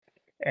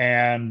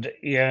And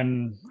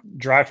in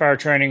dry fire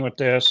training with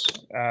this,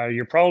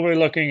 you're probably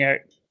looking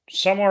at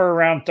somewhere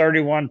around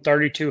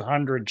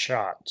 3,200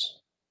 shots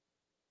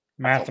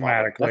That's a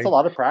mathematically.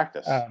 lot of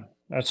practice.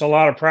 That's a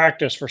lot of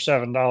practice for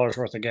 $7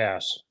 worth of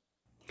gas.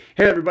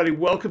 Hey, everybody,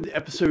 welcome to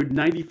episode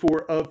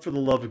 94 of For the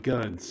Love of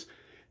Guns.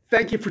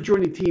 Thank you for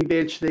joining Team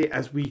Bench today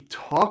as we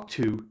talk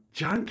to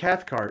John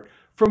Cathcart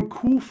from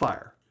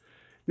CoolFire.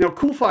 Now,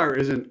 CoolFire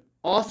is an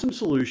awesome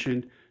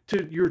solution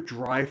to your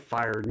dry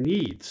fire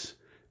needs.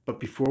 But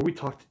before we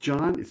talk to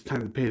John, it's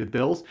time to pay the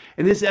bills.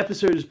 And this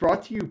episode is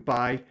brought to you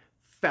by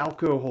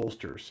Falco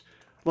Holsters.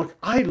 Look,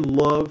 I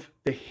love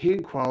the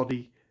hand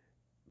quality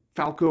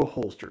Falco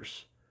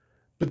holsters.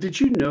 But did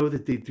you know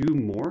that they do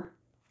more?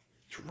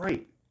 That's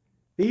right.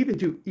 They even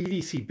do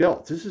EDC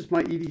belts. This is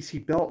my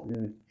EDC belt,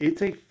 and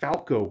it's a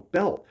Falco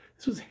belt.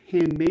 This was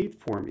handmade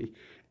for me,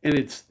 and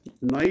it's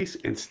nice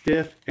and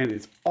stiff, and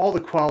it's all the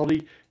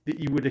quality that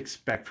you would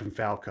expect from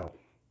Falco.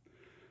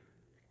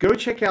 Go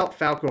check out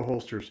Falco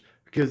holsters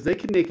because they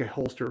can make a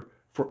holster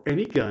for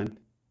any gun,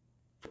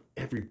 for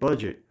every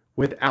budget,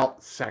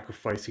 without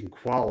sacrificing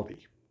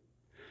quality.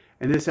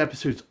 And this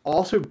episode is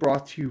also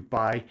brought to you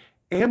by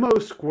Ammo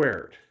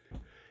Squared.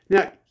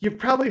 Now, you've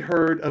probably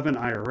heard of an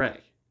IRA.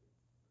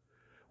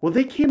 Well,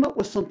 they came up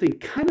with something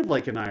kind of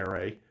like an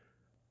IRA,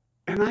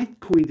 and I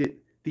coined it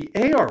the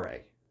ARA.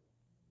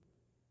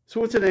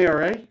 So what's an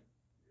ARA?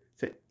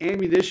 It's an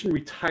ammunition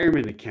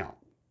retirement account.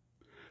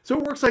 So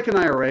it works like an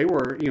IRA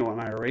where, an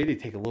IRA, they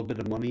take a little bit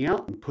of money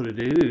out and put it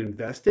in and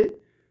invest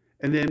it.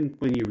 And then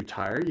when you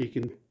retire, you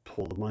can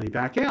pull the money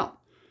back out.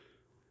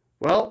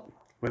 Well,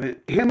 with an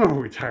ammo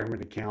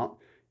retirement account,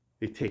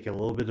 they take a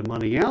little bit of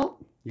money out.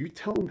 You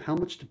tell them how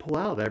much to pull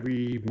out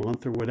every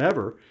month or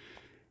whatever.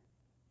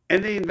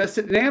 And they invest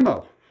it in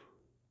ammo.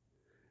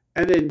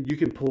 And then you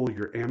can pull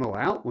your ammo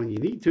out when you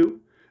need to.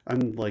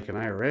 Unlike an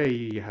IRA,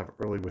 you have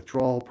early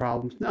withdrawal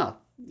problems. No,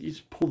 you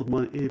just pull the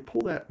money, you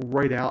pull that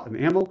right out in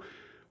ammo.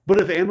 But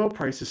if ammo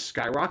prices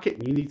skyrocket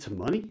and you need some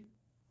money,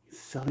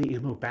 sell the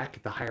ammo back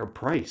at the higher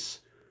price.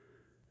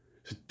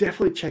 So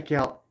definitely check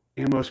out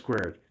Ammo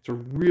Squared. It's a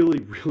really,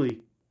 really,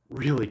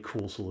 really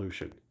cool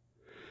solution.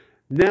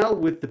 Now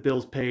with the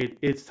bills paid,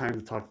 it's time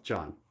to talk to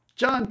John.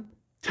 John,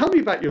 tell me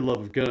about your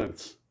love of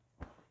guns.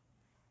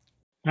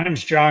 My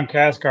name's John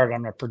Cathcart.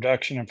 I'm the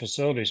production and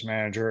facilities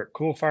manager at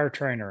CoolFire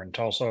Trainer in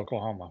Tulsa,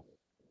 Oklahoma.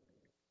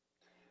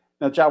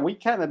 Now, John, we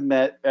kind of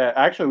met.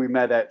 Actually, we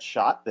met at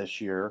SHOT this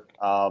year.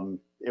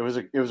 It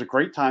was a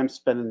great time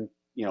spending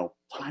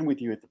time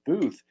with you at the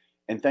booth.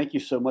 And thank you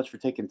so much for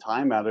taking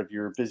time out of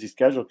your busy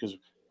schedule because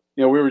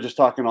we were just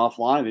talking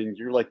offline, and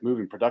you're like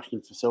moving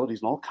production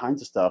facilities and all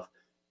kinds of stuff.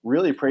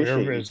 Really We're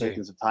appreciate you busy.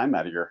 taking some time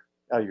out of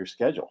your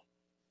schedule.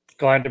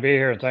 Glad to be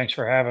here. Thanks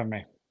for having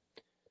me.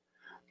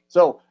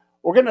 So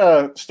we're going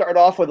to start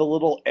off with a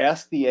little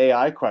Ask the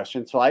AI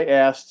question. So I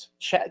asked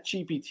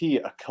ChatGPT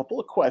a couple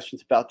of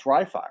questions about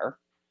dry fire,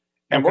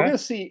 and we're Okay, going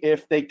to see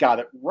if they got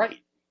it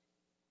right.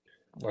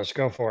 let's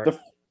go for it.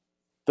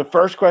 The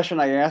first question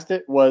I asked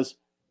it was,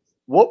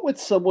 what would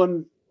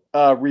someone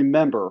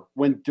remember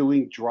when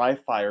doing dry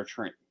fire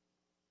training?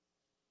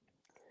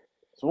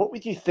 So what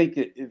would you think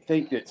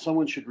that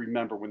someone should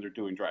remember when they're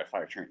doing dry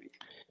fire training?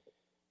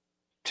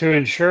 To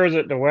ensure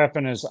that the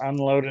weapon is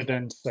unloaded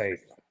and safe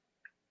would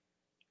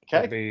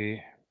Okay.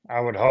 be,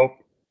 I would hope,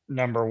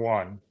 number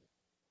one.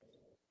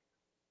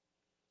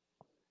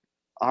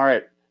 All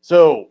right.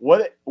 So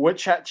what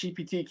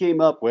ChatGPT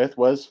came up with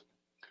was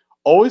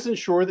always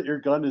ensure that your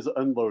gun is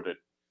unloaded.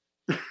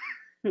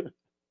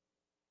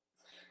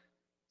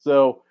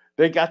 So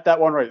they got that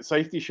one right.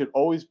 Safety should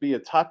always be a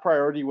top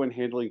priority when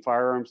handling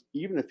firearms,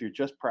 even if you're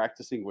just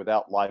practicing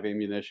without live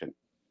ammunition.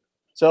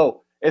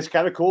 So it's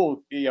kind of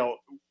cool,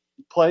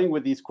 playing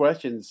with these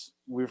questions.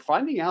 We're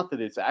finding out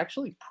that it's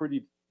actually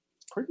pretty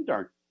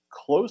darn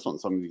close on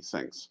some of these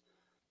things.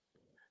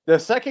 The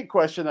second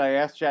question I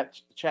asked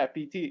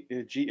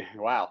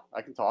wow,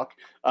 I can talk.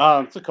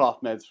 It's a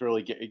cough med's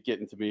really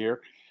getting to me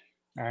here.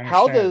 I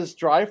How understand. does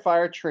dry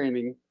fire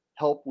training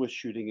help with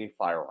shooting a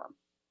firearm?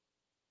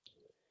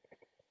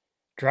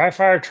 Dry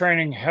fire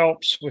training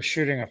helps with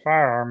shooting a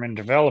firearm and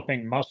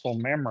developing muscle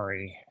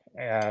memory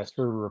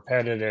through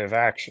repetitive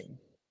action.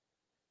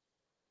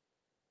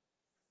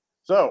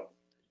 So,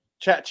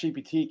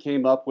 ChatGPT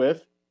came up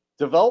with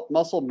develop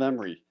muscle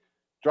memory.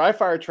 Dry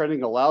fire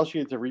training allows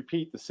you to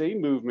repeat the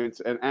same movements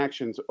and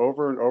actions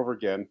over and over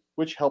again,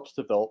 which helps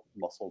develop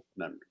muscle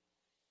memory.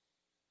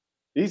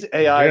 These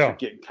Good AIs are deal.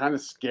 getting kind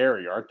of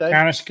scary, aren't they?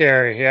 Kind of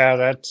scary. Yeah,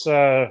 that's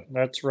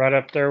right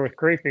up there with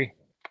creepy.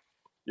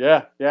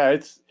 Yeah, yeah.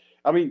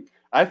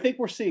 I think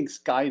we're seeing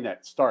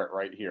Skynet start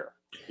right here.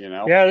 You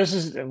know, Yeah,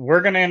 we're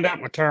going to end up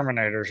with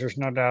Terminators. There's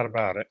no doubt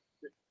about it.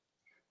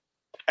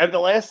 and the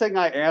last thing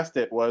I asked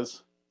it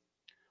was,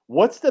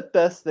 "What's the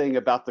best thing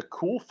about the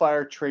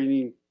CoolFire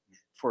training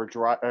for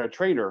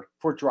trainer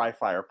for dry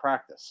fire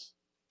practice?"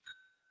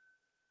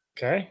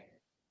 Okay,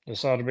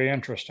 this ought to be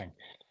interesting.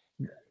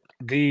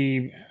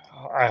 The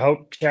I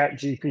hope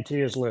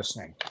ChatGPT is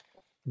listening.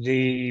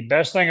 The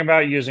best thing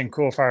about using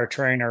CoolFire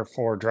Trainer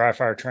for dry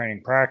fire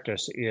training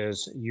practice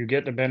is you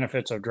get the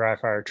benefits of dry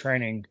fire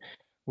training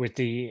with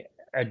the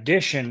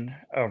addition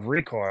of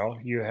recoil.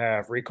 You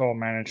have recoil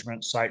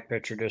management, sight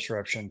picture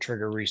disruption,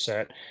 trigger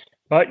reset,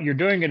 but you're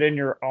doing it in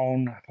your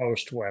own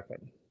host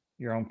weapon,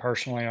 your own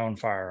personally owned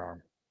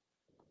firearm.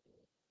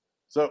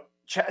 So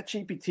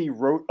ChatGPT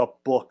wrote a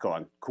book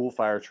on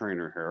CoolFire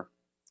Trainer here.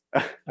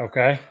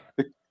 Okay.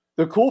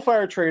 The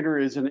CoolFire Trainer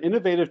is an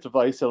innovative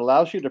device that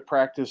allows you to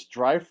practice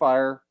dry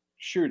fire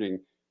shooting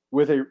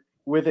with a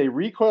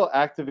recoil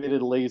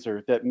activated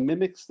laser that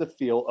mimics the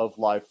feel of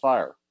live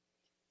fire.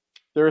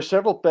 There are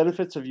several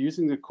benefits of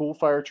using the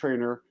CoolFire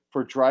Trainer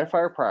for dry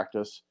fire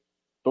practice,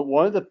 but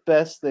one of the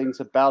best things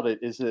about it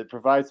is that it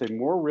provides a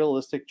more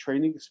realistic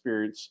training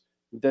experience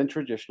than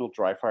traditional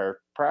dry fire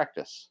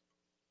practice.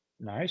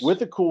 Nice. With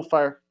the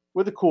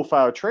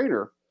CoolFire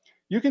Trainer,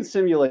 you can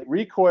simulate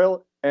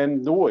recoil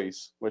and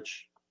noise,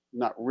 which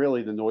not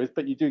really the noise,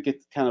 but you do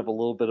get kind of a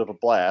little bit of a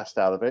blast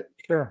out of it,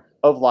 Sure.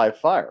 of live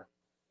fire,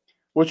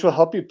 which will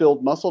help you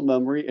build muscle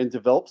memory and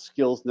develop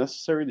skills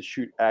necessary to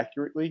shoot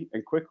accurately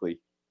and quickly.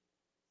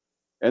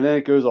 And then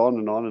it goes on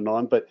and on and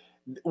on. But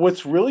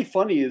what's really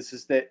funny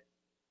is that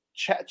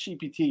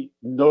ChatGPT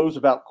knows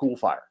about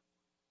CoolFire.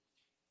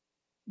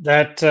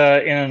 That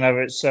in and of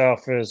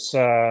itself is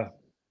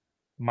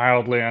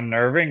mildly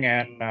unnerving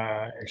and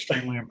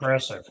extremely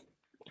impressive,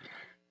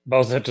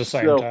 both at the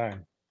same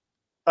time.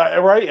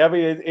 Right? I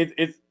mean,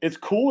 it's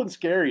cool and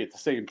scary at the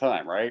same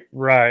time, right?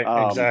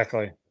 Right,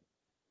 exactly.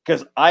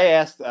 Because I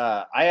asked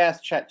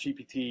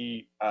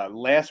ChatGPT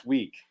last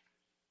week,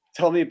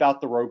 tell me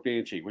about the Rogue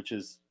Banshee, which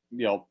is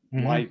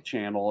my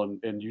channel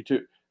and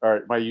YouTube,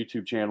 or my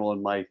YouTube channel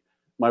and my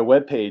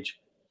webpage,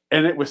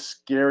 and it was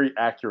scary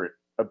accurate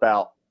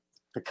about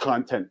the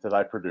content that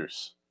I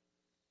produce.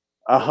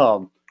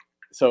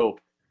 So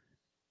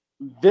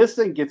this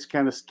thing gets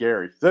kind of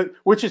scary,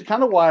 which is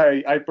kind of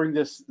why I bring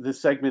this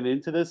segment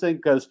into this thing,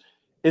 because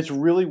it's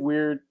really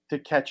weird to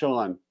catch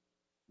on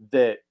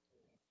that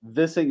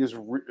this thing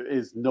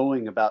is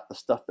knowing about the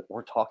stuff that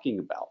we're talking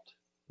about.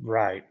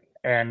 Right.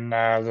 And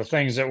the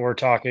things that we're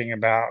talking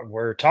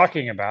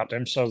about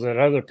them so that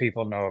other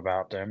people know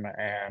about them.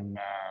 And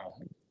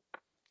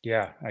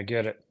yeah, I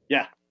get it.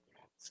 Yeah,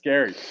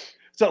 scary.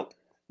 So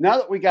now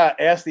that we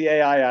got Ask the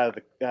AI out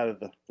of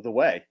the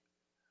way,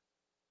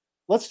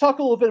 let's talk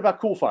a little bit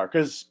about CoolFire,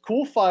 because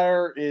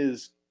CoolFire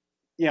is,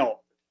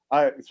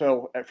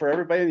 so for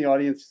everybody in the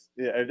audience,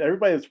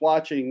 everybody that's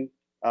watching,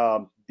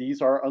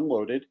 these are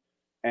unloaded,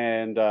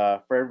 and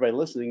for everybody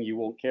listening, you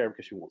won't care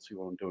because you won't see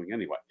what I'm doing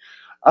anyway.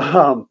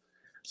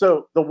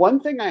 So the one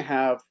thing I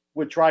have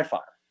with dry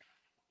fire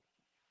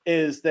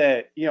is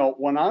that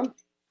when I'm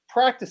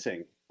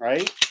practicing,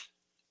 right,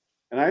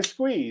 and I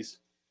squeeze,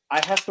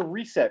 I have to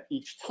reset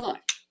each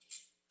time,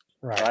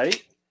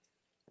 right?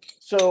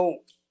 So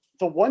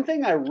the one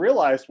thing I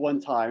realized one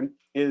time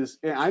is,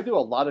 and I do a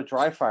lot of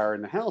dry fire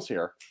in the house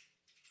here,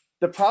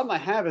 the problem I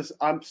have is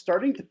I'm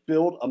starting to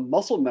build a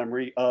muscle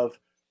memory of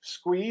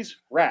squeeze,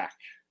 rack,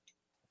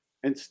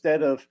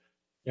 instead of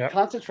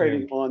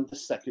concentrating on the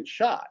second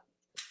shot.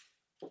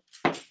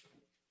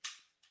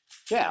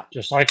 Yeah.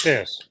 Just like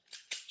this.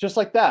 Just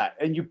like that.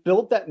 And you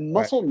build that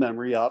muscle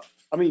memory up.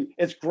 I mean,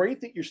 it's great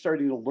that you're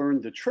starting to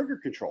learn the trigger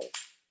control.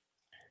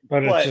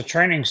 But it's a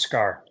training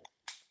scar.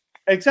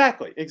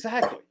 Exactly.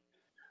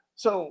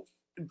 So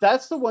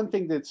that's the one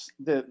thing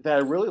that I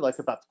really like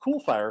about the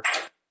CoolFire,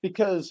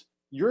 because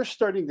you're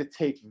starting to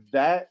take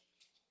that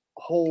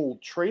whole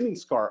training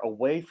scar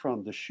away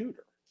from the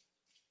shooter.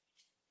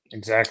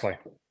 Exactly.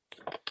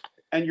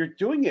 And you're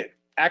doing it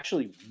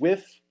actually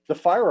with the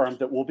firearm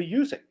that we'll be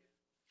using.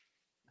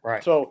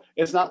 Right. So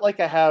it's not like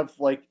I have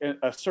like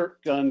a cert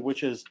gun,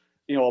 which is,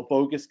 a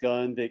bogus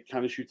gun that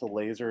kind of shoots a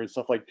laser and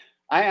stuff. Like,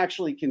 I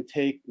actually can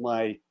take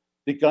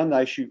the gun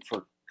that I shoot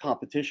for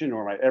competition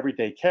or my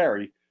everyday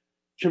carry,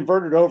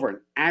 convert it over and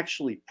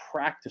actually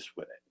practice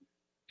with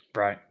it.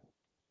 Right.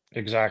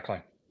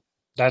 Exactly.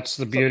 That's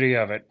the beauty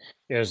of it,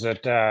 is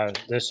that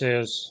this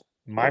is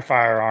my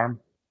firearm.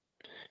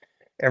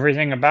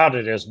 Everything about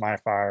it is my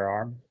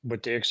firearm,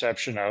 with the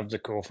exception of the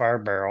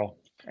CoolFire barrel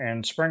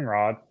and spring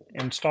rod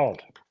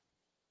installed.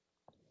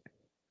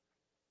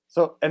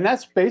 So, and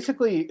that's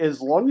basically,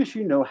 as long as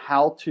you know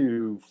how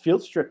to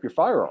field strip your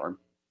firearm,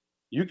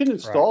 you can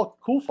install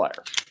CoolFire,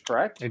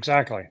 correct?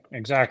 Exactly.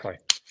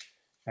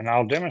 And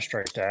I'll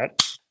demonstrate that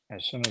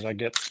as soon as I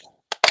get,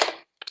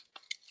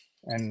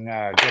 and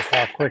just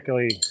how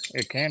quickly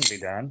it can be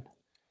done.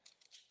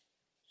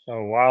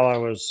 So while I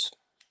was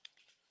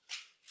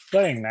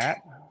saying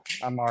that,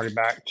 I'm already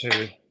back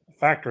to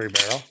factory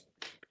barrel.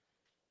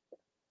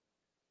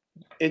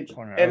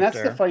 And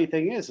that's the funny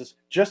thing is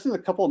just in a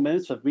couple of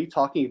minutes of me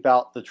talking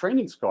about the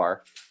training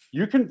scar,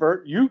 you put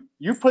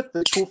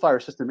the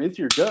CoolFire system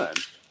into your gun,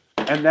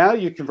 and now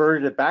you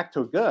converted it back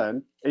to a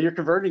gun, and you're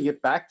converting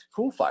it back to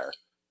CoolFire.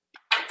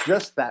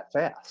 Just that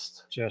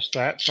fast. Just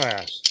that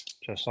fast.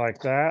 Just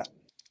like that.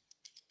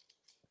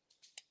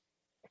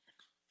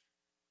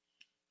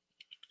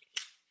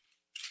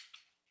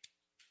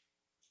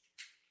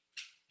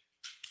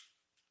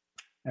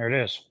 There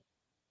it is.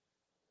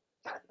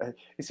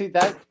 You see,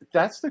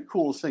 that's the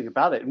coolest thing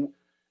about it. And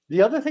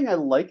the other thing I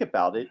like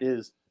about it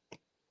is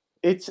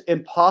it's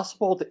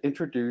impossible to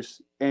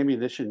introduce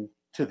ammunition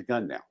to the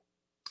gun now.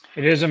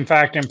 It is, in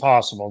fact,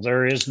 impossible.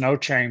 There is no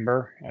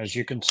chamber, as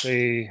you can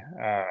see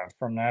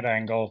from that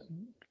angle.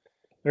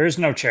 There is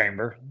no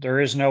chamber. There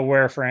is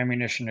nowhere for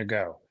ammunition to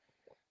go.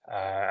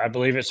 I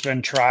believe it's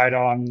been tried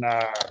on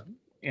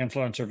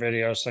influencer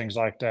videos, things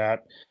like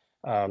that,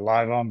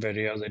 live on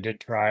video. They did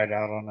try it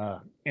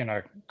out in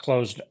a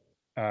closed,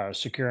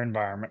 secure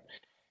environment.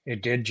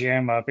 It did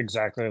jam up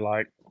exactly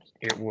like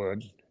it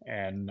would,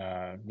 and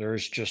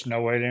there's just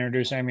no way to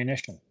introduce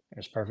ammunition.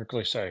 It's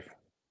perfectly safe.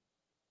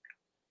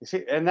 You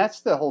see, and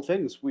that's the whole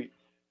thing is we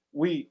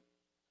we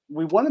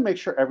want to make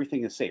sure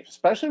everything is safe,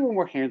 especially when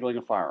we're handling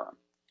a firearm.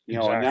 And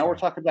Exactly.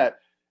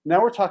 now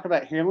we're talking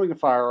about handling a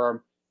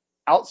firearm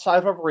outside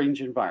of a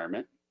range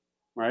environment,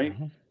 right?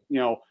 Hmm. You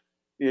know,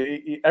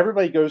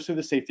 everybody goes through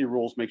the safety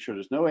rules, make sure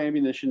there's no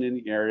ammunition in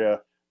the area.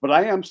 But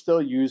I am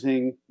still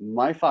using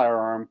my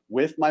firearm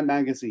with my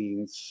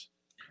magazines,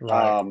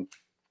 Right. um,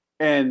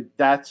 and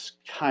that's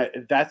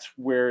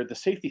where the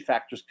safety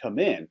factors come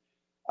in.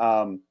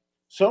 Um,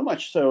 so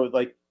much so,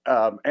 like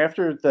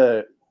after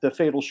the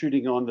fatal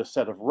shooting on the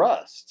set of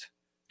Rust,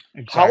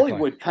 Exactly.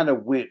 Hollywood kind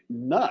of went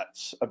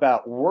nuts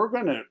about we're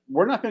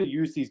not gonna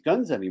use these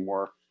guns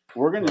anymore.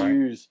 We're gonna Right.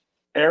 use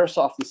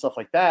airsoft and stuff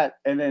like that.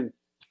 And then,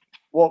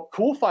 well,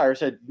 CoolFire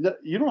said, no,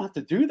 you don't have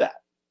to do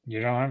that. You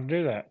don't have to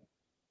do that.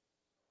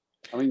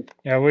 I mean,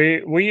 Yeah,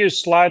 we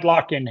use slide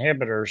lock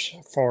inhibitors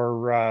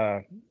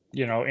for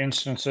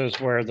instances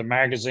where the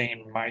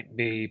magazine might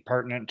be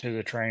pertinent to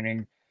the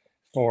training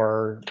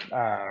for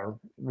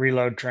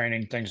reload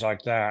training, things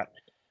like that.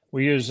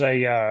 We use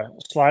a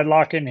slide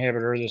lock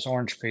inhibitor, this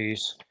orange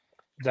piece,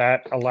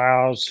 that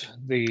allows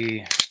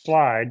the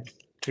slide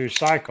to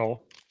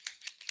cycle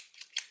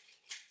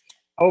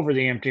over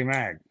the empty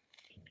mag.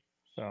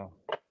 So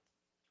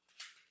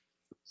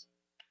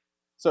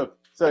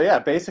so yeah,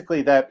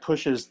 basically that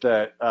pushes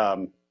that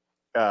not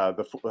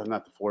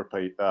the floor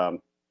plate, uh,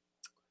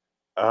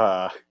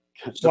 the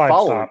slide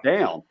follower stop,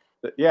 down.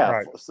 Yeah,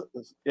 right?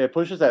 it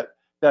pushes that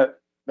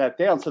that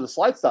down, so the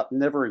slide stop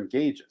never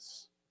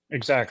engages.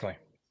 Exactly.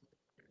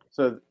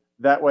 So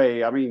that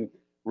way, I mean,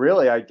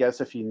 really, I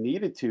guess if you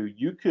needed to,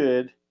 you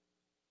could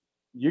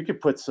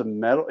put some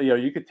metal.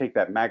 You could take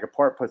that mag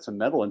apart, put some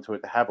metal into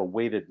it to have a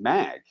weighted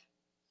mag to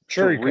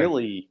Sure, you could.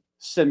 really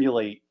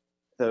simulate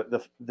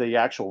the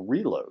actual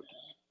reload.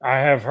 I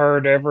have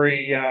heard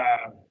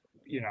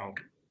you know,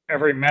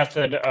 every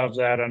method of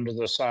that under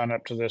the sun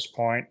up to this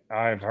point.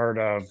 I've heard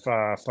of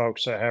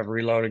folks that have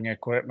reloading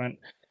equipment,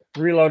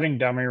 reloading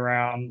dummy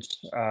rounds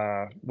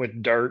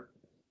with dirt,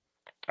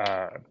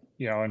 uh,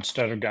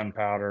 instead of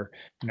gunpowder,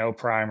 no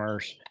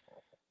primers.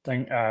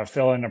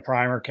 Fill in the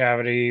primer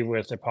cavity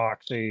with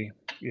epoxy,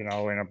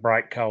 in a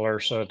bright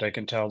color so that they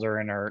can tell they're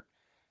inert.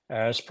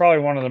 It's probably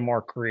one of the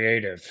more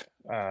creative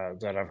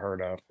that I've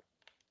heard of.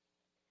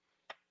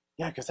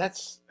 Yeah, because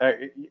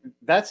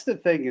that's the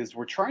thing is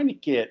we're trying to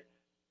get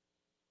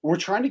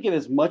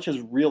as much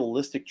as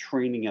realistic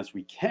training as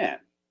we can,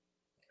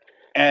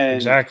 and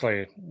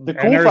Exactly. the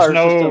And CoolFire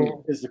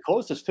system is the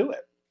closest to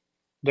it.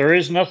 there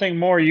is nothing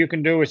more you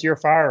can do with your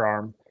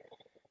firearm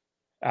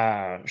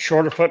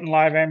short of putting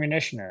live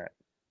ammunition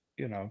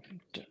in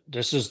it.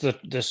 This is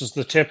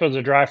the tip of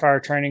the dry fire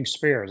training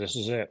spear. This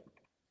is it.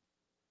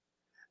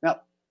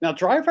 Now,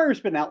 dry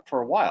fire's been out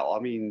for a while. I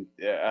mean,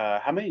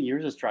 how many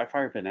years has dry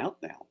fire been out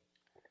now?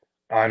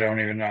 I don't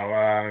even know.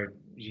 I mean,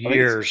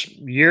 Years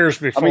I mean,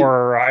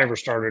 before I ever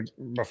started.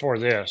 Before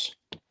this,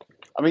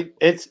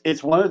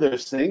 it's one of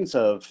those things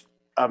of,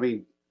 I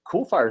mean,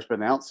 CoolFire's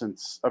been out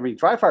since. I mean,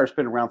 dry fire's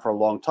been around for a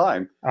long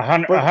time,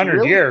 a but hundred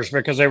really, years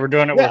because they were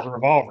doing it with yeah,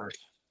 revolvers.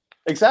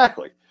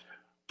 exactly.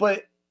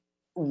 But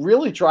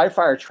really, dry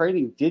fire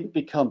training didn't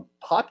become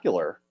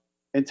popular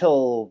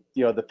until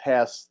the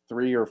past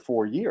 3 or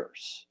 4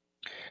 years.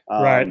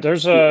 Right.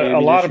 There's The a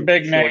lot of ammunition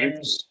big shortage.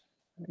 names.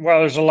 Well,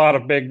 there's a lot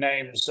of big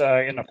names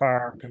in the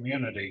firearm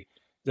community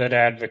that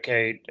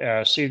advocate,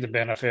 see the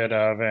benefit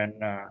of, and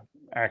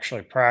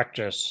actually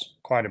practice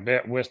quite a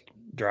bit with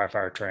dry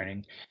fire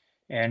training.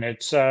 And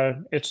it's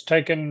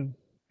taken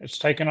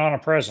on a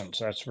presence,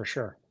 that's for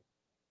sure.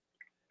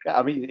 Yeah,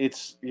 I mean,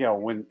 it's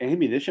when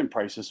ammunition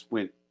prices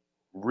went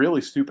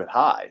really stupid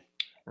high.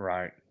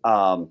 Right.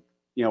 Um,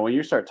 when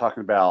you start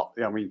talking about,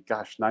 I mean,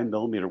 gosh, 9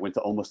 millimeter went to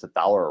almost $1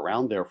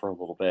 around there for a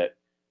little bit.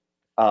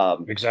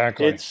 Um,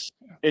 Exactly.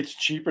 it's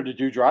cheaper to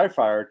do dry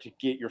fire to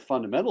get your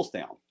fundamentals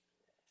down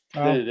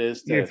than Well, it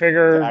is you to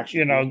figure, actually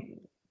use them.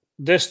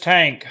 this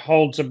tank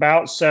holds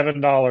about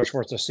 $7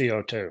 worth of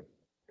CO2.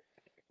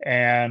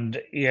 And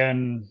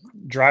in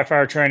dry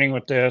fire training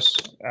with this,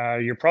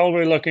 you're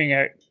probably looking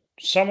at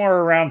somewhere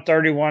around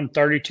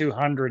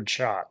 3,200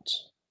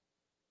 shots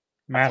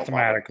That's a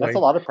mathematically.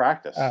 lot of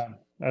practice.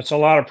 That's a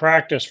lot of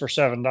practice for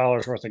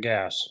 $7 worth of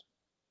gas.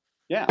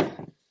 Yeah.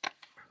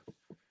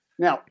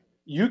 Now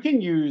you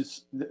can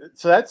use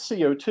so that's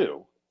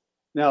CO2.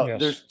 Now Yes.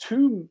 there's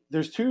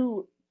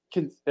two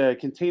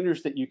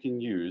containers that you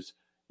can use.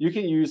 You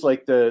can use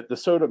like the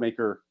soda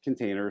maker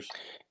containers,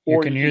 You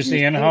or can you can use the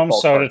use in-home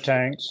paintball soda cartridges.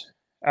 tanks.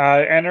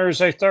 And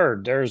there's a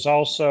third. There's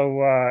also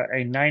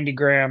a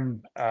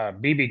 90-gram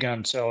BB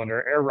gun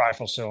cylinder, air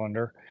rifle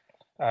cylinder.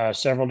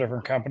 Several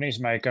different companies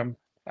make them.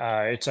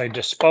 It's a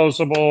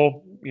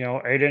disposable,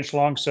 8-inch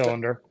long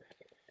cylinder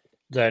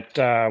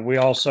that we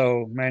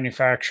also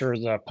manufacture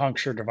the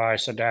puncture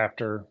device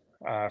adapter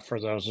for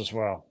those as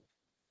well.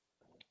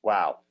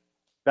 Wow,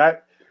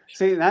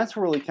 that's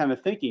really kind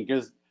of thinking,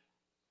 because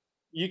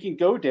you can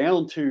go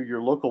down to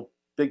your local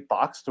big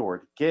box store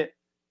to get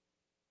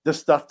the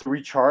stuff to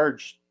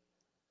recharge,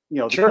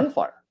 the Sure.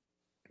 CoolFire.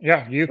 Yeah,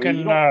 you I mean, you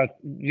can don't.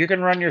 you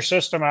can run your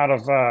system out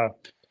of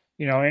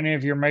any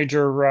of your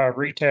major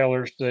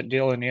retailers that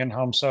deal in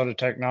in-home soda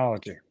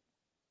technology.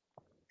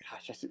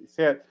 Gosh, I see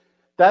it.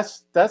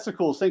 That's the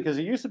coolest thing, because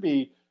it used to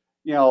be,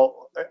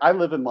 I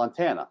live in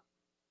Montana,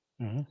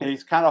 Hmm. and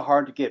it's kind of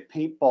hard to get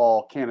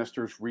paintball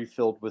canisters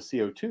refilled with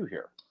CO2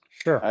 here.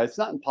 Sure. It's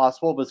not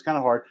impossible, but it's kind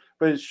of hard.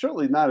 But it's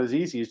certainly not as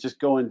easy as just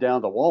going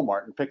down to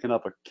Walmart and picking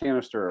up a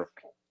canister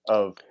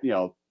of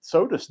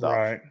soda stuff,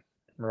 Right.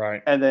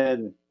 Right. and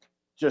then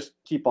just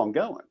keep on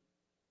going.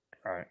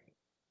 Right.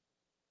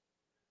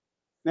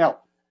 Now,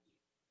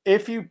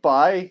 if you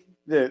buy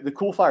the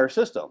CoolFire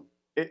system,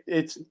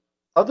 it's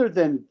other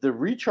than the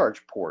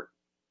recharge port.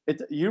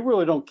 You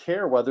really don't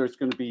care whether it's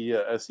going to be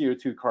a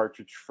CO2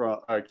 cartridge from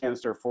a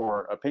canister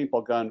for a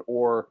paintball gun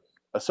or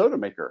a soda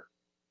maker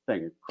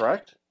thing,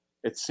 correct?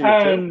 It's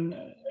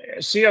CO2.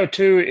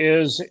 CO2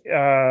 is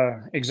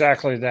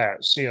exactly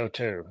that,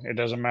 CO2. It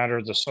doesn't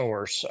matter the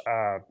source.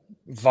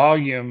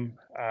 Volume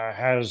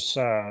has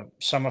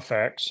some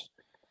effects.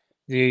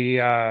 The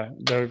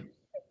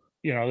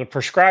the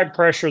prescribed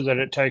pressure that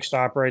it takes to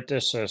operate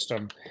this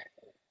system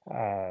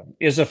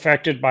is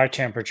affected by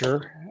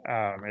temperature.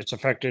 It's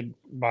affected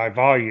by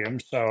volume.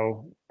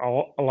 So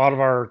a lot of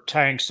our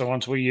tanks, the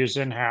ones we use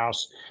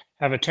in-house,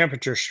 have a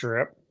temperature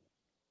strip,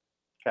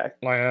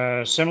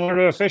 Okay. similar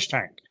to a fish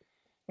tank.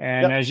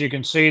 And Yep. as you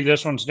can see,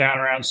 this one's down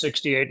around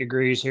 68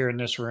 degrees here in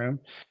this room,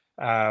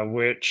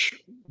 which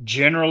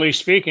generally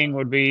speaking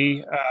would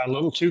be a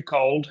little too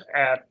cold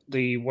at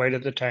the weight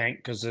of the tank,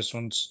 because this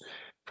one's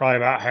probably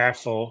about half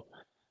full.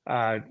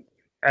 Uh,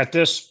 at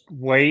this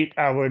weight,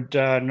 I would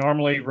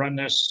normally run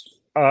this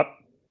up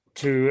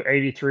to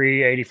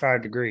 83,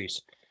 85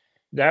 degrees.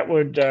 That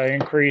would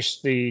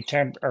increase the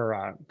temp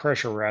or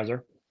pressure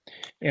rather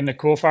in the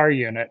CoolFire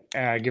unit,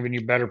 giving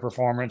you better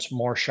performance,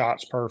 more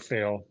shots per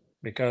fill,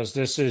 because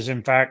this is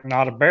in fact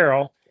not a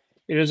barrel.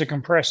 It is a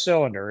compressed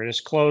cylinder. It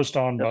is closed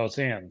on Yep. both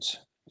ends.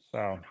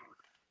 So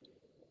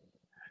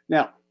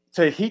Now,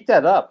 to heat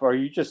that up, are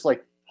you just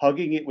like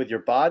hugging it with your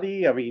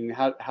body? I mean,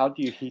 how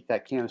do you heat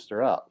that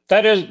canister up?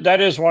 that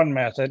is one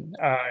method.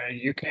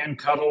 You can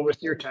cuddle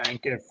with your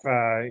tank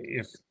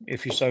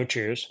if you so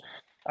choose.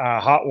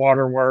 Hot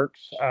water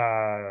works.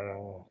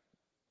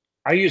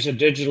 I use a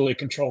digitally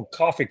controlled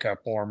coffee cup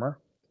warmer.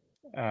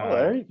 Oh,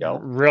 there you go.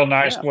 Real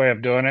nice Yeah. way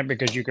of doing it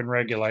because you can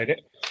regulate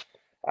it.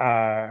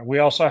 We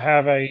also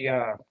have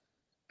a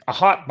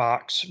hot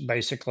box,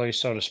 basically,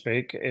 so to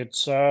speak.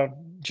 It's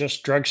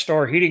just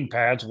drugstore heating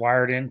pads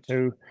wired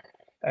into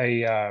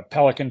a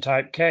Pelican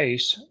type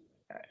case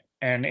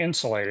and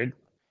insulated.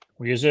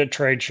 We use it at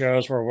trade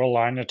shows where we'll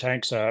line the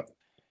tanks up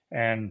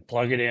and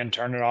plug it in,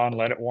 turn it on,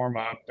 let it warm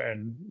up,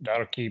 and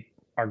that'll keep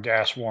our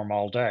gas warm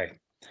all day.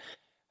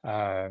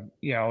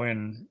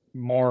 In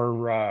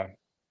more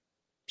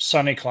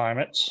sunny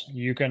climates,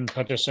 you can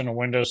put this in a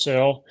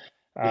windowsill,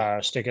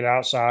 stick it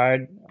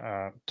outside,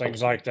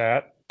 things like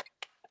that.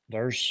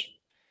 There's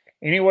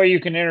any way you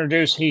can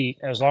introduce heat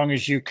as long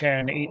as you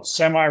can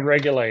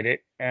semi-regulate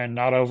it and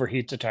not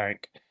overheat the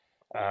tank.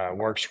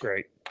 Works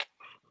great.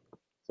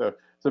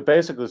 So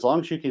basically, as long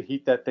as you can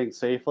heat that thing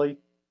safely,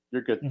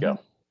 you're good to go.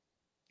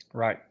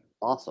 Right.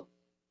 Awesome.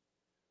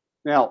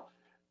 Now,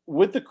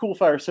 with the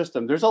CoolFire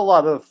system, there's a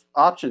lot of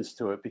options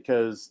to it,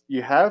 because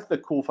you have the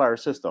CoolFire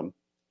system,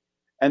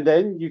 and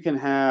then you can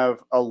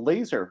have a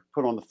laser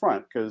put on the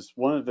front. Because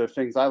one of the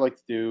things I like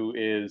to do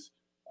is,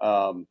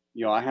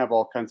 I have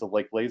all kinds of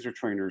like laser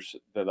trainers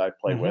that I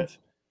play Mhm. with.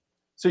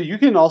 So you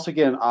can also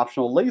get an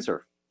optional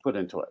laser put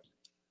into it.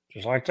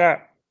 Just like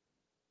that.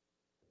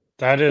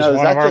 That is Now,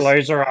 one of our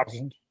laser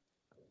options.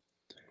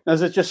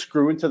 does it just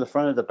screw into the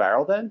front of the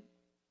barrel then?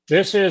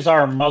 This is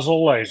our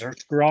muzzle laser,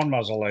 screw-on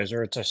muzzle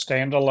laser. It's a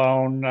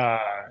standalone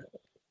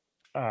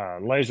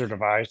laser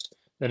device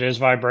that is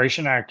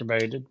vibration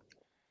activated.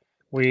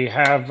 We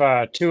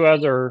have two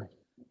other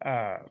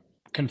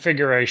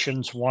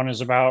configurations. One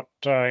is about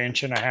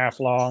inch and a half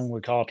long. We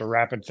call it the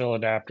rapid fill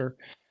adapter.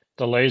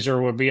 The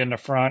laser would be in the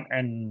front,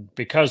 and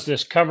because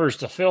this covers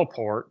the fill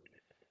port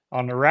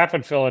on the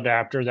rapid fill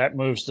adapter, that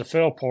moves the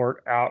fill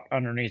port out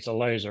underneath the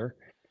laser.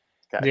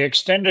 Okay. The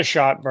extended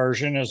shot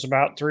version is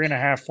about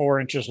 3.5, 4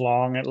 inches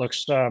long. It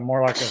looks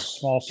more like a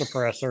small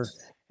suppressor,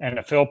 and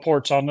the fill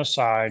port's on the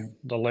side.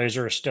 The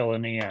laser is still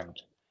in the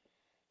end.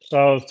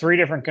 So 3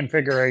 different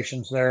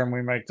configurations there, and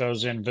we make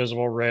those in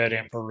visible red,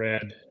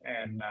 infrared,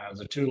 and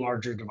the 2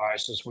 larger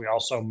devices. We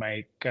also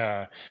make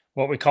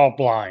what we call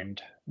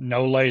blind,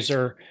 no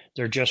laser.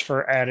 They're just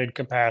for added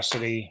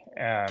capacity,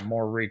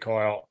 more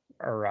recoil,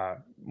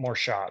 or more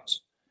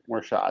shots.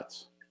 More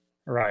shots.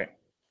 Right.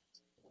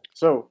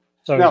 So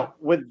So now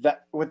with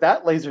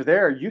that laser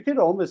there, you could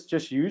almost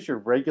just use your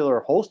regular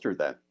holster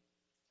then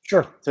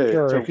sure.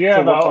 If you to have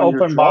an work on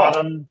your open draw.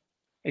 bottom,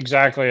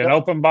 exactly, an Yep.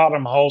 open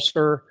bottom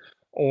holster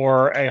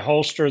or a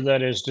holster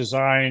that is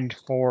designed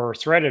for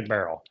threaded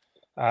barrel,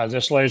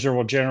 this laser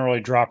will generally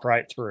drop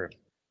right through.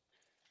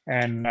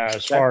 And as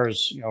That far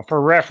as,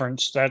 for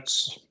reference,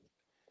 that's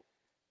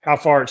how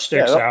far it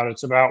sticks yeah, out.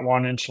 It's about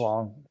 1 inch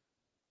long.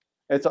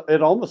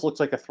 it almost looks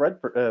like a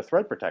thread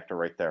protector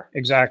right there.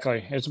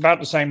 Exactly. It's about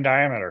the same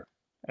diameter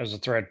as a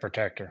thread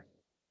protector.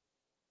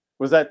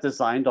 Was that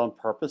designed on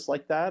purpose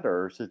like that,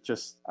 or is it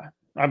just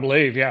I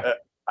believe, yeah.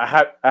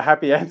 a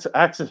happy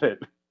accident?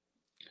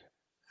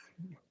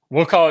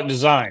 We'll call it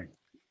design.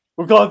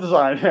 We'll call it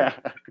design. Yeah,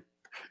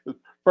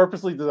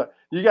 purposely designed.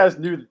 You guys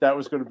knew that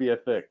was going to be a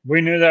thing. We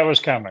knew that was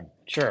coming.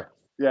 Sure.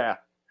 Yeah.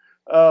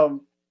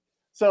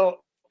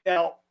 So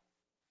now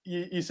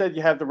you said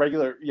you have the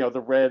regular,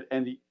 the red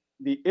and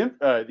the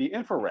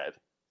infrared.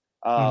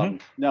 Hmm.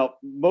 Now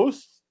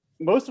most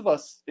of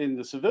us in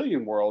the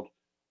civilian world,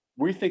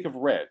 we think of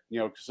red,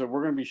 so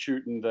we're going to be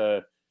shooting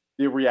the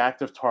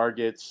reactive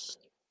targets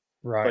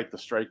Right. like the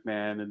Strike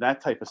Man and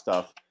that type of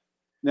stuff.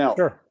 Now,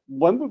 Sure.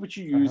 when would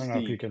you I use don't know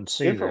if you the can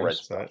see infrared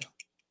this, stuff? but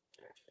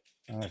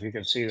I don't know if you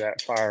can see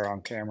that fire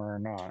on camera or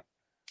not.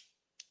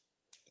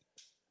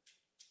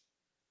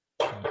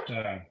 But,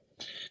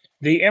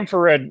 the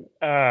infrared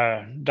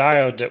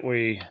diode that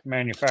we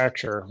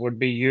manufacture would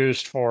be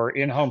used for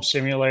in-home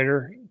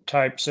simulator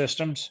type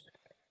systems,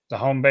 the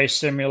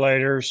home-based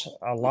simulators,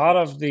 a lot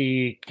of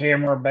the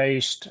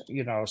camera-based,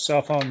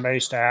 cell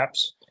phone-based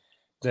apps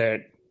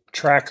that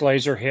track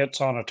laser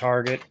hits on a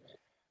target.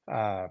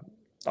 Uh,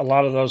 a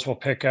lot of those will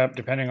pick up,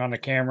 depending on the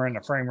camera and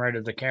the frame rate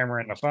of the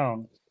camera and the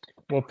phone,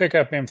 will pick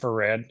up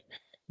infrared.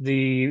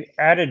 The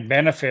added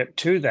benefit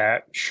to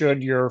that,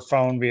 should your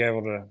phone be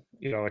able to,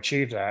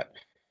 achieve that,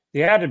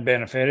 the added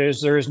benefit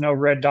is there is no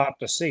red dot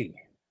to see.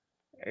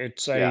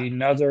 It's Yeah,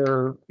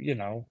 another,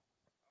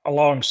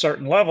 along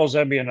certain levels,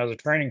 that'd be another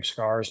training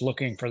scar is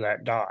looking for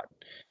that dot.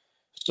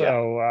 yeah.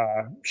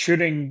 So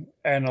shooting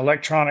an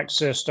electronic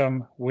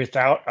system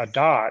without a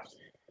dot,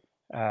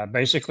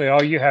 basically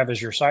all you have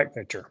is your sight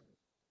picture.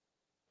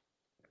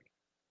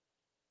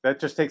 That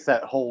just takes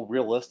that whole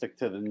realistic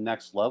to the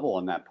next level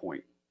on that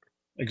point.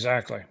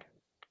 Exactly.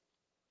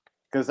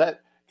 Because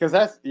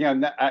that's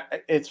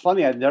it's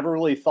funny. I never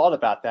really thought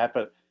about that,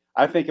 but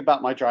I think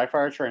about my dry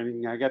fire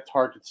training. I got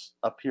targets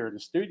up here in the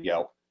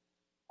studio.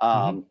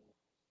 Hmm.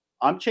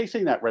 I'm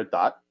chasing that red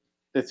dot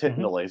that's hitting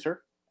Hmm. the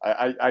laser.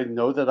 I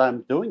know that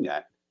I'm doing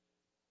that.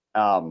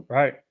 Um,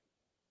 Right.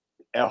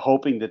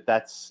 hoping that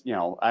that's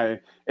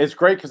it's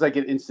great because I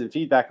get instant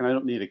feedback and I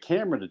don't need a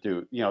camera to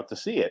do to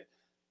see it,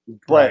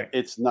 but Right.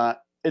 it's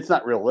not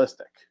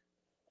realistic.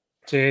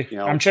 See,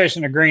 You I'm know,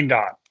 chasing a green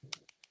dot,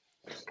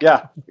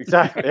 yeah,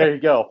 exactly. There you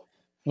go.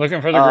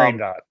 looking for the green Um,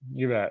 dot.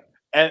 You bet.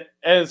 and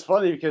it's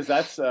funny because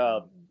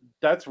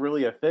that's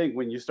really a thing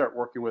when you start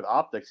working with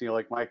optics.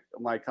 Like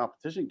my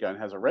competition gun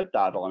has a red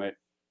dot on it.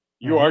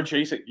 You are Hmm.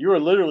 chasing. You are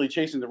literally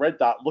chasing the red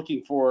dot,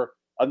 looking for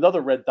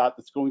another red dot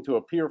that's going to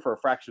appear for a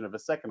fraction of a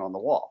second on the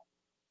wall.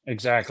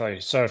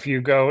 Exactly. So if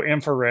you go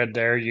infrared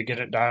there, you get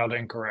it dialed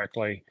in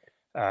correctly,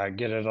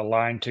 get it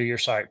aligned to your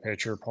sight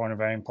picture, point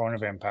of aim, point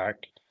of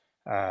impact.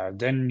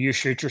 Then you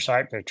shoot your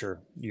sight picture.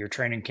 Your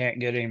training can't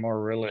get any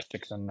more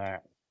realistic than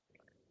that.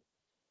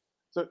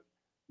 So,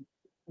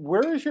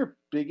 where is your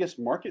biggest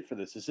market for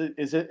this? Is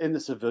it in the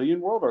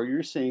civilian world, or are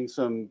you seeing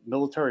some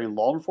military and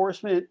law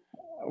enforcement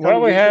Well,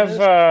 coming we into have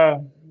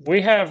this?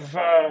 we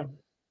have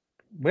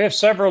we have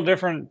several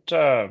different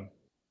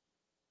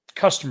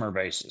customer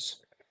bases.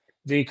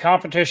 The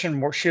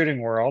competition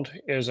shooting world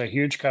is a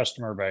huge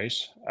customer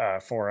base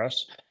for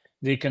us.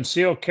 The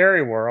concealed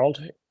carry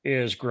world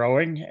is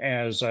growing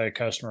as a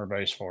customer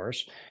base for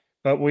us.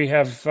 But we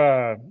have,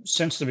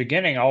 since the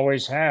beginning,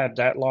 always had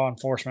that law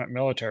enforcement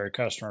military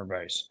customer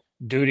base,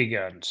 duty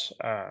guns.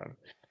 The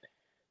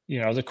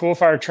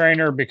CoolFire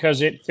trainer,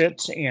 because it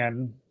fits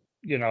in,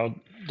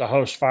 the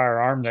host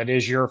firearm that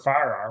is your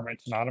firearm.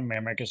 It's not a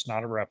mimic, it's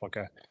not a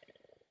replica.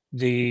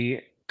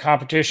 The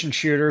competition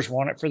shooters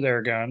want it for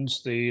their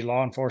guns. The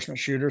law enforcement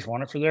shooters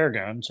want it for their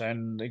guns,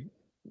 and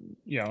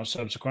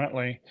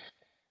subsequently,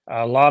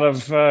 a lot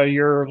of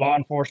your law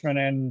enforcement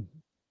and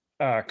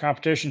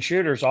competition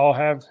shooters all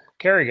have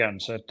carry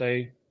guns that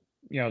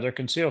they're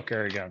concealed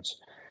carry guns.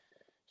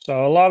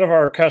 So a lot of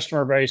our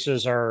customer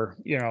bases are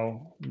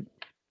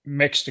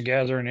mixed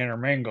together and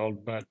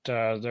intermingled, but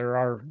there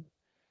are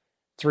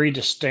 3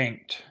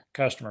 distinct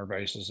customer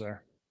bases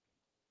there.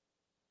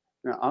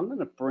 Now, I'm going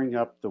to bring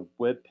up the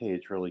web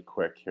page really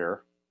quick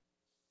here.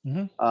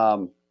 Hmm.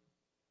 Um,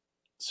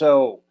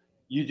 so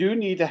you do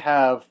need to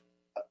have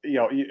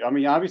I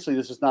mean, obviously,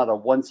 this is not a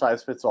one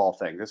size fits all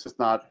thing. This is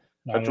not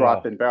a Not at drop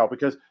all. in barrel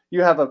because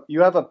you have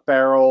a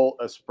barrel,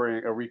 a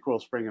spring, a recoil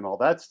spring, and all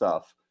that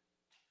stuff.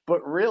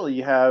 But really,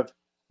 you have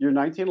your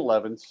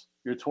 1911s,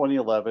 your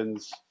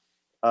 2011s,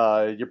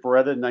 your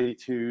Beretta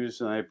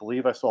 92s, and I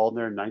believe I saw in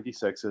there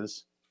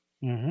 96s.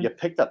 Hmm. You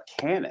picked up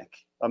Canic.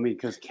 I mean,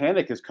 because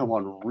Canic has come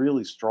on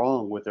really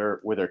strong with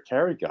their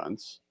carry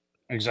guns.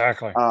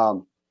 Exactly.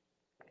 Um,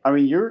 I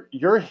mean,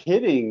 you're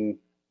hitting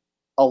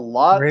a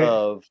lot Re-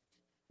 of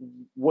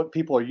what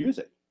people are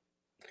using.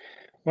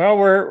 Well,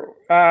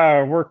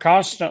 we're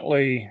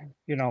constantly,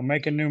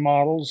 making new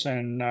models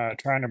and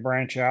trying to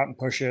branch out and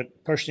push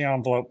the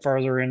envelope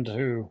further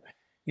into,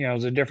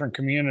 the different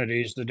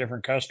communities, the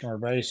different customer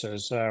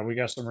bases. We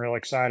got some real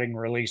exciting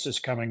releases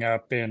coming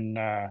up in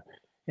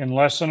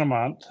less than a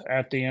month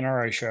at the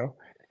NRA show.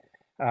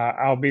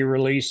 I'll be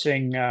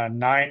releasing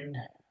 9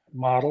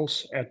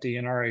 models at the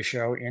NRA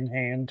show in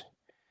hand,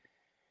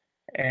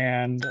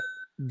 and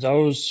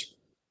those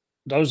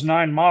those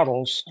 9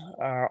 models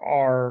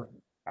are,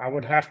 I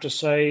would have to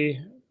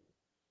say,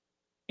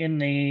 in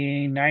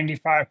the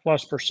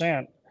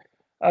 95+%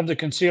 of the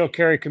concealed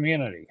carry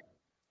community.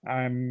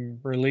 I'm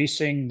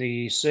releasing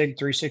the SIG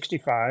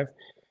 365,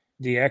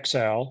 the XL,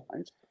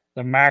 Right?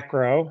 the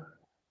Macro,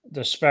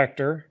 the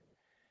Spectre,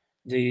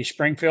 the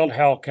Springfield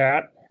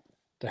Hellcat,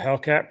 the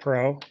Hellcat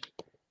Pro,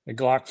 the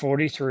Glock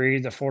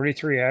 43, the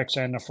 43X,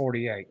 and the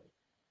 48.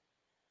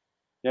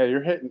 Yeah,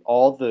 you're hitting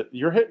all the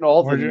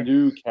We're ju-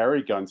 new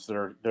carry guns that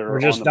are we're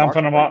on just the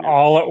dumping market them right now.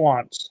 all at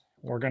once.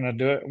 We're gonna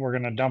do it. We're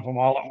gonna dump them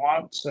all at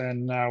once,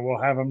 and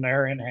we'll have them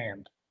there in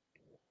hand.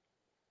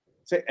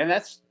 And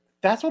that's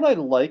what I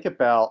like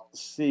about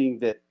seeing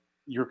that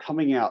you're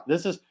coming out.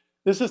 This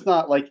is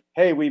not like,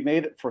 hey, we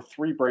made it for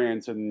 3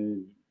 brands,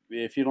 and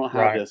if you don't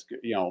have Right. this,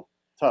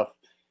 tough.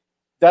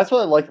 That's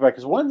what I like about it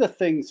because one of the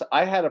things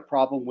I had a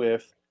problem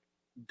with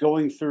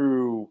going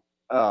through,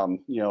 um,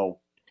 you know,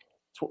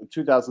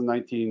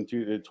 2019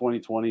 to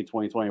 2020,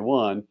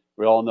 2021.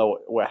 We all know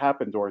what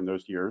happened during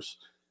those years.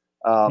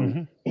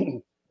 Um, Hmm.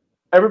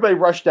 Everybody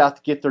rushed out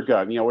to get their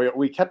gun.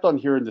 We kept on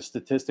hearing the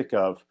statistic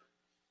of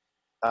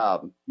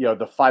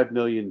the 5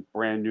 million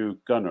brand new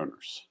gun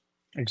owners.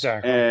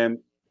 Exactly.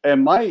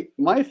 And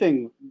my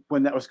thing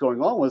when that was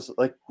going on was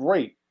like,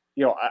 great.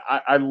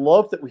 I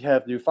love that we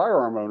have new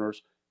firearm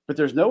owners, but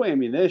there's no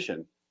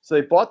ammunition. So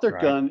they bought their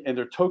Right. gun and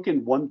they're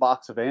token 1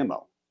 box of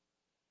ammo,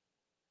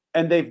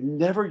 and they've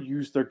never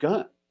used their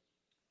gun.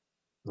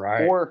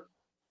 Right. Or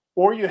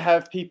or you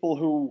have people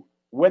who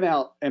went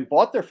out and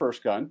bought their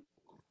first gun,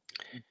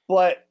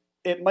 but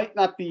it might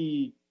not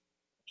be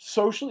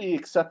socially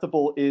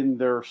acceptable in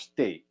their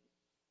state,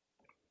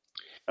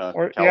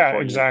 Or yeah, California, New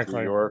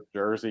exactly. York,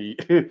 Jersey,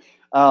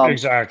 um,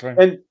 Exactly.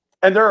 and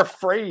and they're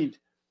afraid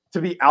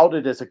to be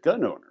outed as a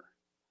gun owner,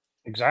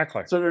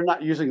 Exactly. so they're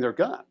not using their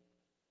gun.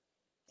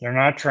 They're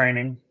not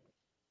training.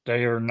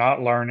 They are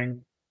not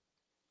learning,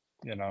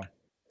 you know.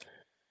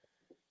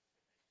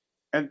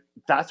 And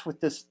that's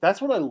what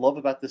I love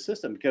about this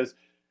system because,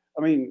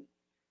 I mean,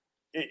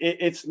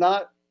 it's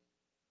not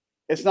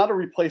a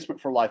replacement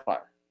for live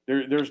fire.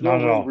 There's no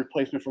Not at real all.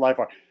 replacement for live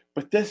fire,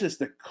 but this is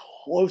the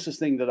closest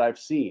thing that I've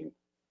seen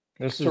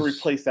This to is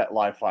replace that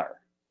live fire.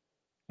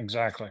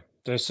 exactly.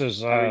 This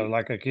is I mean,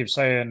 like I keep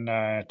saying,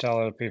 tell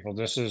other people,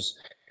 this is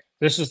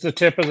the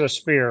tip of the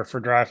spear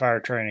for dry fire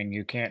training.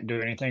 You can't do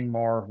anything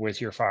more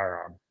with your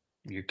firearm.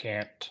 You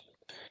can't,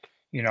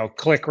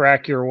 click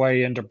rack your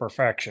way into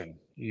perfection.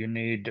 You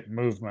need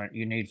movement,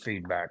 you need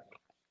feedback.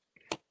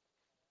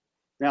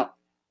 now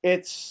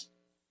it's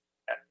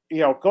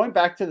going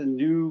back to the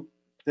new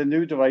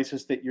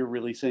devices that you're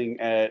releasing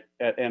at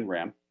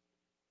NRAM,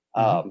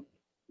 Hmm. um,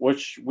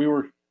 which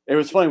it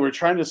was funny. We are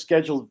trying to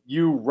schedule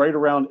you right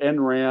around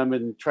NRAM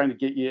and trying to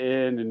get you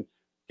in, and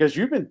because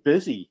you've been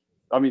busy.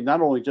 I mean,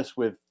 not only just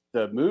with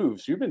the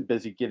moves, you've been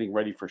busy getting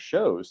ready for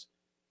shows,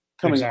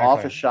 coming off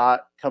a Exactly.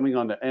 shot, coming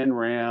on the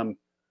NRAM.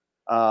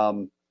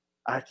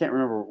 I can't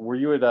remember. Were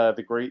you at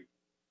the Great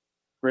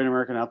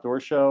American Outdoor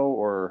Show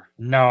or?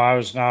 No, I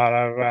was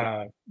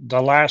not.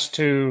 The last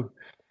two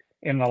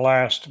in the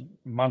last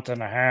month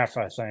and a half,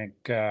 I think,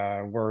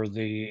 were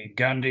the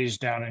Gundys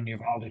down in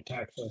Uvalde,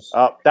 Texas,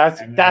 That's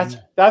and that's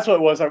then that's what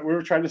it was. We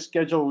were trying to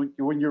schedule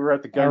when you were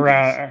at the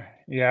Gundies.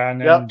 yeah, and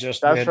then Yep,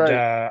 just that's did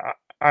right.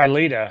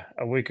 Ileta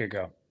a week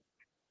ago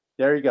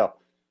There you go.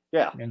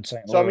 Yeah. in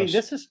St. So I mean,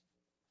 Louis.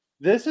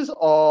 this is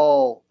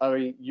all. I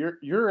mean,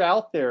 you're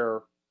out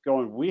there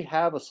going. We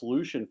have a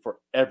solution for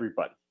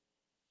everybody.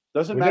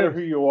 Doesn't We matter do,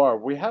 who you are.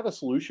 We have a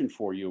solution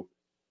for you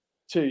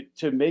to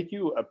make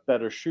you a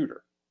better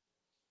shooter.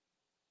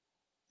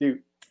 Do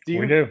do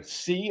we you do.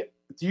 see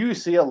do you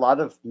see a lot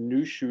of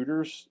new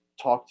shooters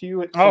talk to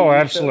you at some Oh,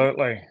 of these shows?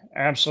 absolutely,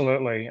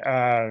 absolutely.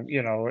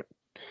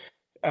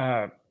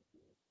 Uh,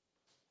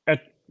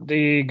 at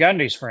the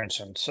Gundys, for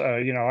instance,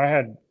 I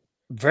had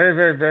very,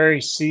 very, very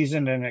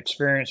seasoned and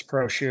experienced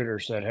pro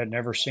shooters that had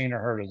never seen or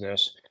heard of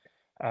this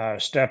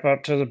step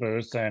up to the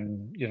booth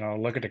and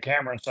look at the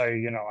camera and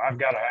say, I've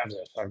got to have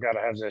this. I've got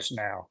to have this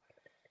now.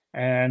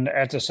 And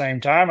at the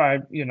same time,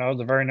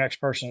 the very next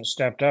person that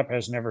stepped up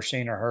has never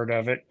seen or heard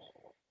of it,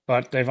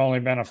 but they've only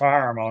been a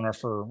firearm owner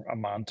for a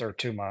month or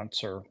 2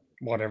 months or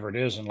whatever it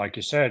is. And like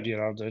you said,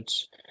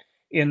 that's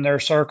in their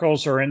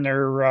circles or in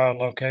their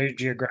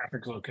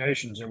geographic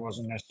locations, it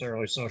wasn't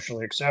necessarily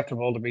socially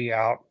acceptable to be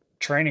out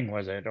training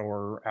with it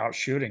or out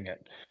shooting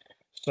it.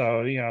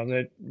 So,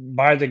 they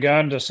buy the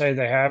gun to say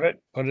they have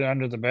it, put it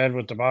under the bed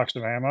with the box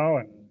of ammo,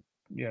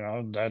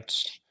 and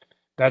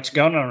that's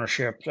gun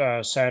ownership.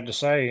 Sad to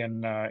say,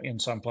 in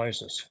some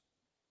places,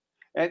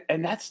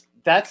 And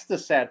that's the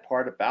sad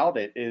part about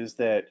it, is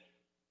that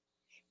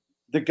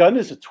the gun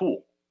is a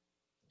tool.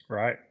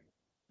 right?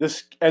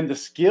 The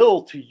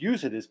skill to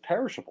use it is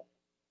perishable.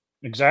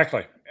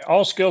 Exactly.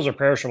 All skills are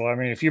perishable. I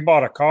mean, if you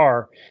bought a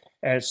car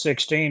at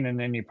 16 and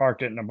then you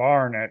parked it in a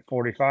barn at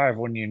 45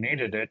 when you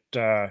needed it,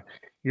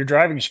 your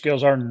driving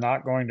skills are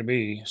not going to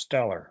be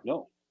stellar.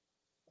 No,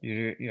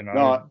 You know,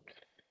 no.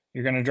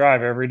 you're going to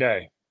drive every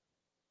day.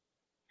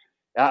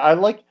 I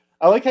like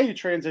how you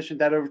transitioned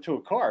that over to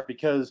a car,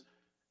 because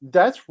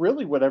that's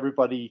really what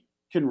everybody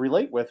can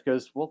relate with.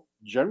 Because, well,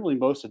 generally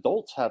most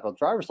adults have a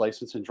driver's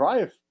license and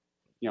drive,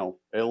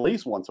 at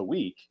least once a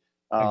week.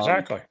 Um,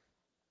 Exactly.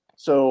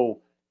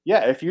 so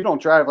yeah, if you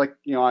don't drive, like,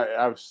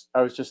 I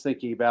was just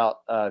thinking about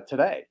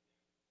today.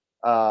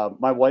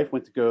 My wife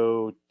went to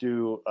go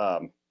do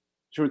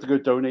she went to go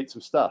donate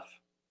some stuff.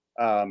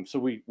 So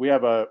we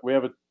have a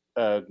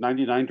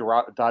 99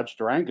 Dodge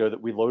Durango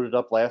that we loaded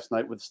up last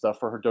night with stuff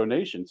for her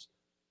donations.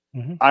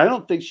 Hmm. I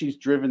don't think she's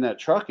driven that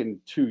truck in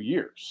 2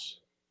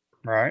 years.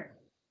 Right.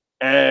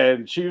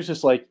 And she was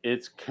just like,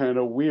 it's kind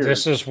of weird.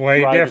 This is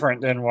way driving.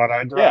 different than what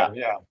I Yeah. drive.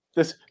 Yeah.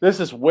 This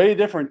is way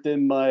different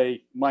than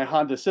my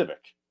Honda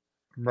Civic.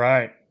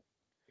 Right.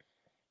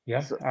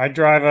 Yeah. So, I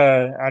drive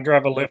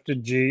a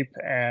lifted Jeep,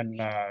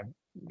 and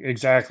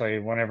exactly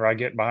whenever I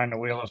get behind the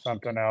wheel of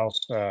something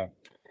else,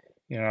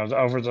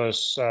 over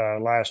this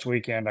last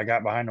weekend, I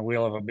got behind the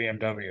wheel of a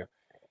BMW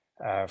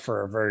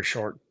for a very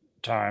short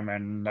time,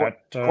 and quite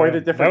a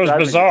that different was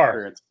driving bizarre.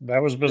 experience. That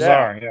was Yeah.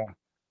 bizarre. Yeah.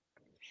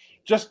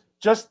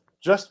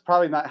 Just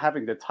probably not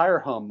having the tire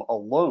hum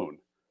alone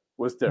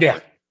was Yeah.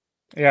 different.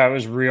 Yeah. It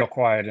was real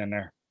quiet in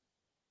there.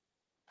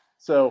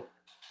 So,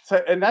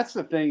 and that's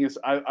the thing, is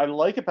I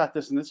like about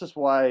this, and this is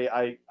why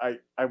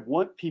I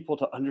want people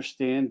to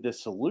understand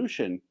this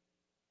solution.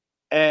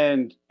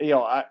 And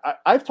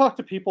I've talked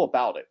to people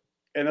about it,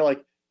 and they're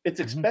like, it's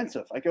Hmm.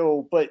 expensive. I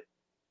go, but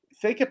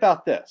think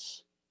about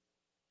this.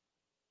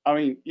 I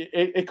mean,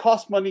 it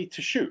costs money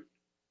to shoot.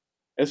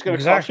 It's going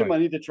to cost you Exactly.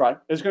 money to drive.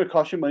 It's going to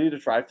cost you money to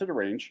drive to the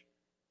range.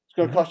 It's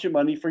going to Hmm. cost you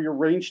money for your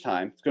range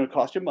time. It's going to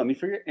cost you money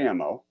for your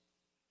ammo.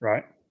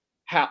 Right.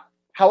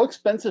 How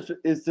expensive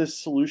is this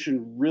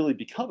solution really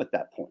become at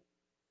that point?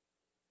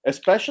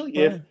 Especially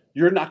if Well,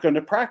 you're not going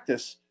to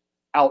practice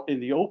out in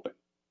the open.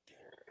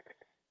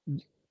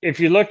 if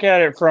you look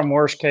at it from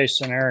worst case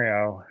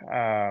scenario,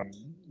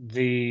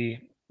 the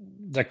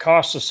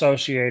costs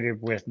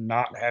associated with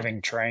not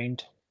having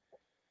trained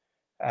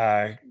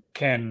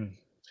can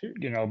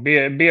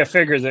be a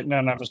figure that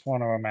none of us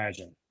want to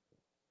imagine.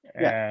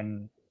 Yeah,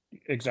 And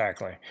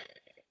exactly.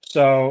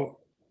 So,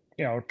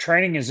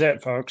 training is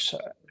it, folks.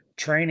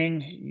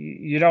 Training,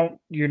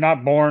 you're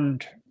not born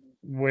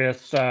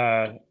with,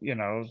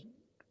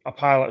 a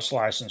pilot's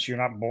license. You're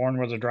not born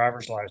with a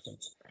driver's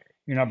license.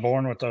 You're not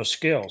born with those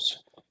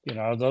skills.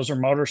 Those are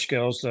motor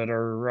skills that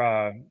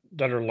are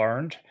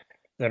learned,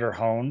 that are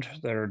honed,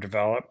 that are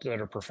developed,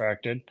 that are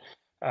perfected.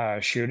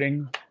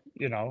 Shooting,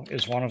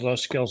 is one of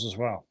those skills as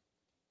well.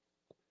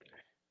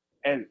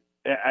 and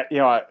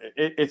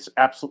it's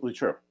absolutely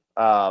true.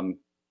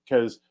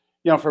 Because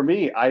for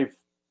me, I've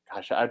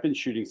been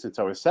shooting since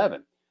I was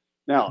 7.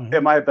 Now, Hmm.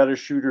 am I a better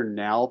shooter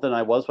now than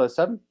I was when I was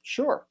 7?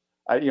 Sure.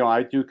 I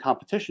do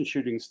competition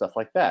shooting, stuff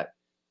like that.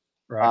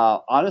 Right.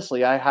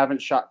 Honestly, I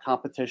haven't shot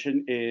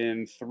competition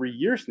in 3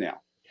 years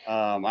now.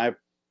 I have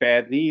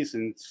bad knees,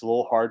 and it's a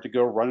little hard to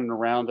go running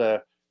around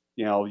a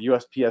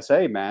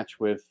USPSA match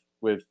with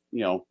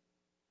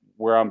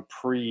where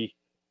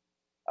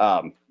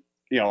um,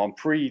 I'm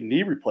pre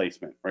knee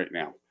replacement right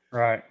now.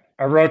 Right.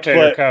 A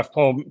rotator But cuff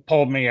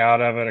pulled me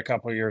out of it a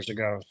couple years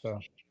ago, so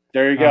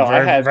there you go. I'm I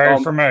very had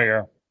very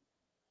familiar.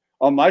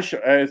 on my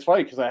it's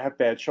funny because I have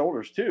bad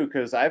shoulders too,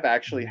 because I've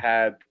actually Hmm.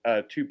 had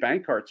 2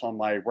 bank carts on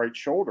my right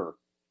shoulder,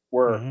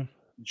 where Hmm.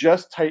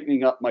 just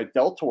tightening up my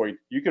deltoid,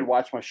 you can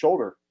watch my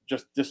shoulder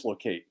just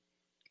dislocate.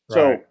 Right.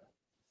 So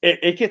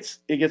it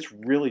gets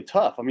really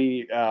tough. I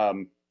mean,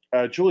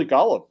 Julie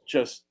Gollop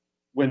just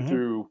went Hmm.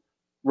 through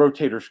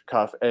rotator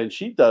cuff, and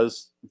she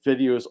does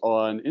videos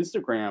on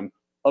Instagram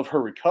of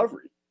her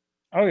recovery.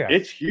 Oh yeah.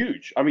 It's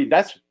huge. I mean,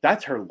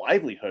 that's her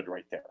livelihood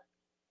right there.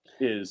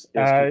 Is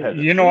competitive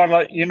You know shooting.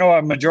 what? You know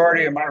what?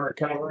 Majority of my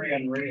recovery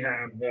and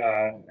rehab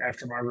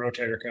after my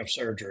rotator cuff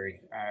surgery,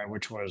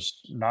 which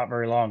was not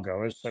very long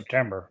ago, is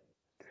September.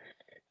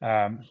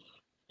 Um,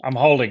 I'm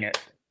holding it.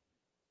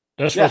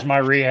 This was Yeah, my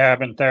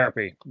rehab and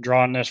therapy,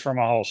 drawing this from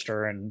a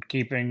holster and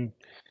keeping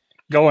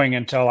going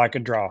until I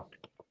could draw.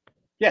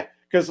 yeah.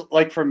 because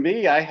like for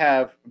me, I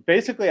have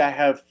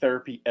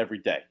therapy every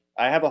day.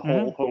 I have a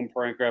whole Hmm. home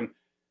program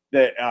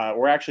that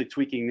we're actually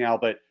tweaking now,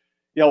 but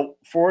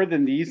for the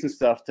knees and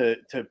stuff to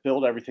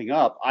build everything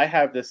up, I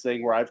have this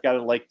thing where I've got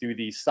to like do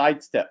these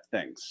sidestep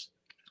things.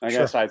 I got a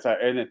Sure. sidestep,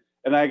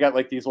 and I got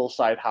like these little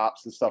side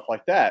hops and stuff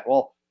like that.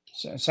 Well,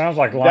 It sounds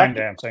like line that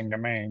dancing to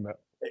me, but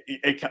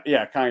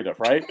yeah, kind of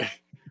right.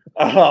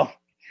 um,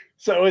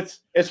 so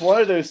it's one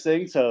of those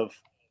things of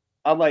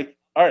I'm like,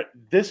 all right,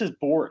 this is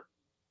boring.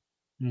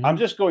 I'm mhm.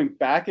 just going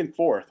back and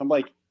forth. I'm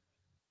like,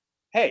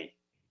 hey,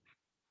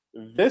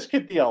 this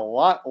could be a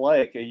lot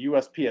like a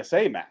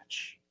USPSA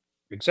match.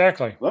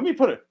 Exactly. Let me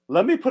put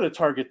a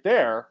target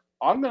there.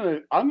 I'm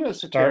gonna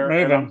sit Start there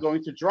and I'm moving.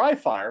 going to dry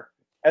fire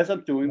as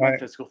I'm doing my Right.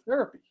 physical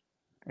therapy.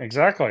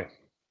 Exactly.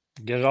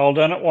 Get it all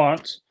done at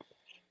once.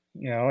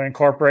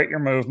 Incorporate your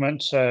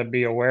movements,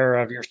 be aware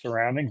of your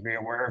surroundings, be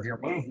aware of your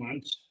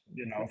movements,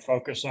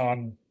 focus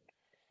on,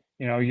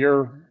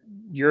 your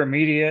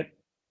immediate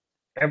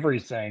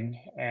everything.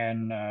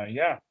 And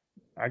yeah,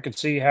 I could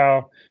see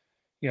how,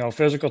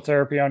 physical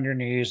therapy on your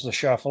knees, the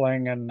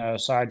shuffling and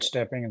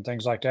sidestepping and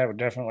things like that would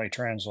definitely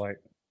translate.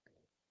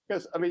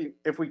 Because I mean,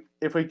 if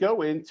we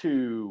go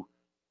into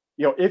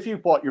if you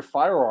bought your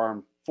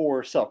firearm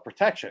for self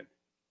protection,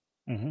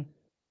 Hmm.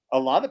 a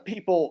lot of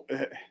people,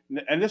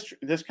 and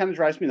this kind of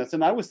drives me nuts.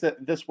 And I was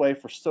this way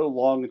for so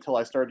long until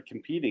I started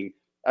competing.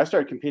 I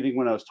started competing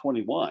when I was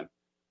 21.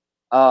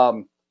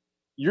 Um,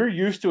 you're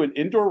used to an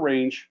indoor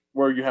range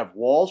where you have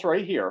walls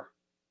right here,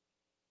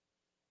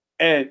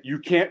 and you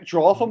can't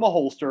draw from a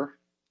holster.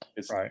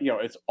 It's Right.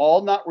 it's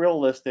all not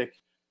realistic.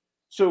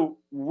 So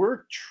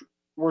we're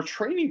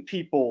training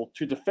people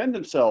to defend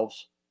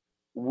themselves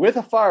with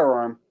a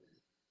firearm,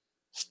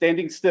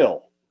 standing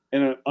still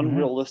in an Hmm.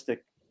 unrealistic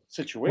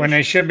When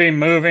they situation. should be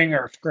moving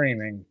or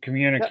screaming, Yeah,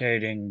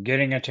 communicating,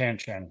 getting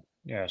attention.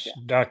 Yes, yeah.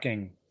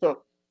 ducking.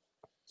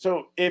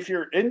 So if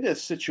you're in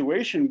this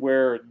situation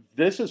where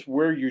this is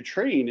where you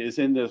train is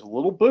in this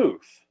little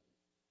booth,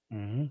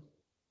 Hmm.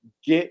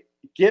 get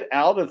get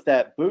out of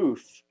that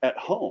booth at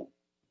home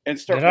and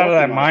Get start out of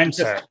that working on it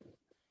because mindset.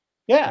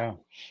 yeah, Yeah.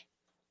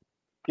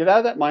 get out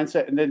of that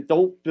mindset and then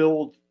don't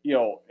build,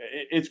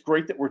 it's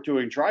great that we're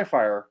doing dry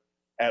fire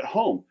at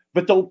home,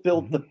 but don't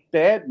build Hmm. the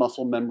bad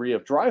muscle memory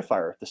of dry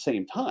fire at the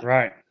same time.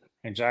 Right.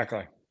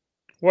 Exactly.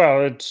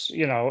 Well,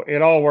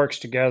 it all works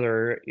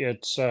together.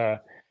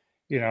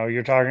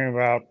 You're talking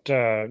about,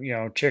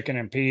 chicken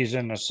and peas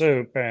in the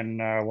soup, and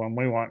when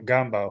we want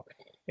gumbo,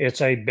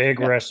 it's a big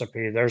Yeah.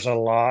 recipe. There's a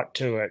lot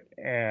to it.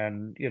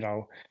 And,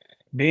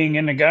 being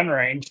in the gun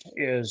range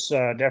is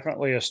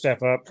definitely a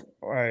step up,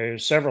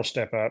 several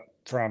step up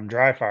from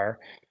dry fire.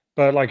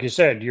 But like you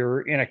said,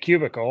 you're in a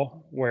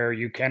cubicle where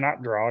you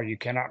cannot draw, you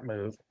cannot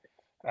move.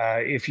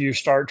 If you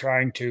start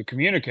trying to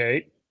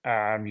communicate,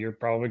 you're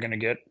probably going to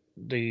get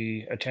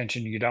the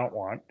attention you don't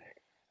want.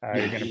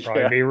 You're going to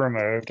probably Yeah. be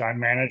removed. I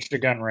managed a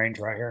gun range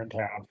right here in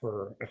town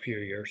for a few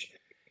years.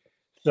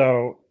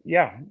 So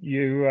yeah,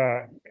 you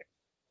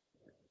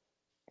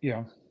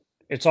know,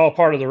 it's all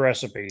part of the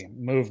recipe: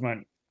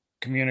 movement,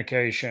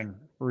 communication,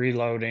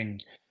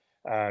 reloading,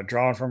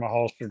 drawing from a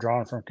holster,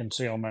 drawing from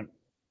concealment.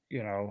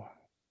 You know,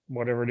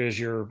 whatever it is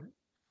your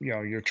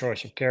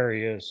choice of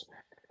carry is.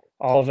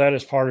 All of that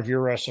is part of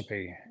your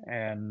recipe.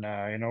 And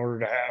in order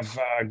to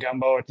have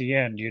gumbo at the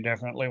end, you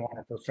definitely want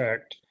to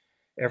perfect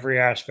every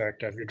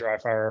aspect of your dry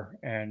fire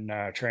and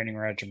training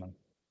regimen.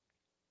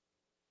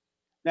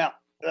 Now,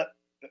 uh,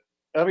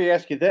 let me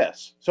ask you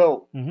this.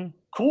 So, Hmm.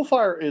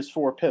 CoolFire is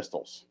for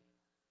pistols.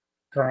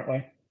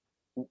 Currently,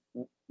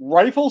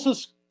 Rifles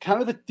is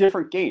kind of a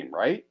different game,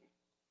 right?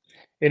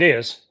 it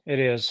is. It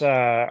is.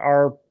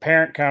 Our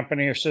parent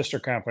company or sister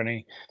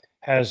company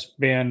has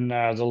been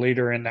the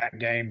leader in that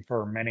game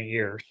for many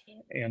years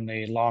in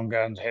the long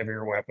guns,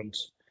 heavier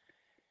weapons.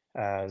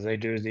 They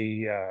do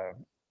the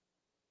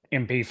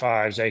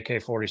MP5s,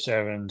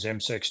 AK-47s,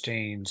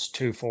 M16s,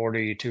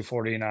 240,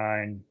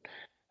 249,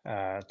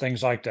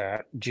 things like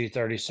that,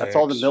 G36.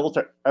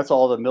 That's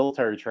all the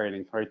military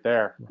training right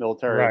there.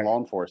 Military and Right, law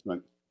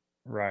enforcement.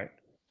 right.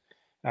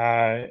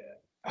 Uh,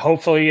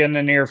 Hopefully in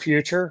the near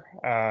future,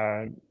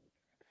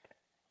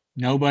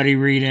 nobody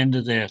read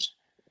into this,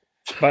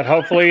 but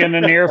hopefully in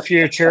the near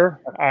future,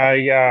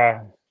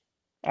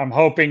 I'm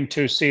hoping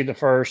to see the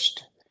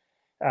first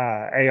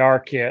AR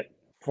kit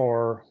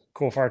for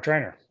CoolFire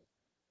Trainer.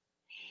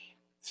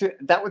 See,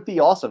 that would be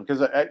awesome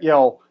because I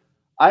know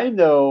I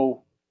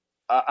know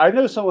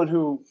someone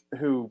who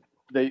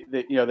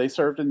they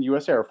served in the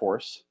U.S. Air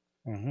Force.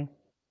 Hmm.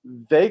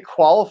 They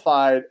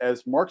qualified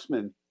as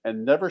marksmen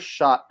and never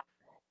shot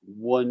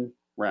one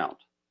round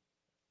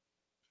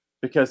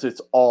because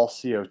it's all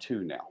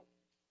CO2 now.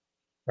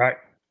 Right.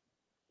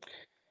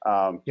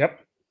 Um, Yep.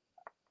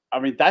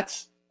 I mean,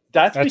 that's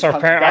That's our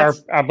become parent.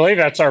 that's I believe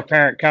that's our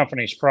parent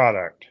company's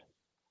product.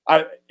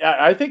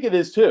 I think it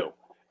is too.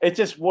 It's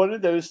just one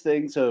of those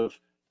things of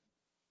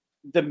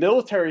the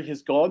military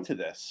has gone to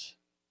this.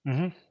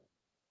 Hmm.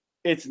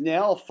 It's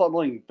now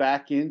funneling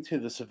back into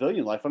the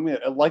civilian life. I mean,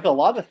 like a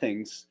lot of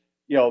things,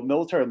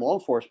 military and law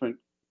enforcement.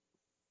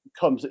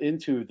 comes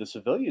into the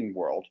civilian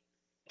world.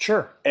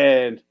 Sure.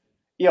 And,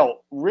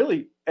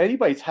 really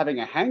anybody's having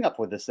a hang up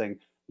with this thing,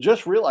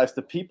 just realize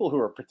the people who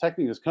are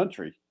protecting this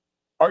country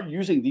are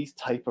using these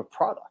type of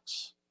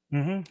products.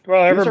 Well, These are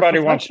everybody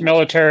wants professionals.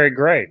 military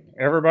grade.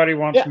 Everybody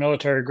wants Yeah.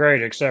 military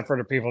grade, except for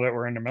the people that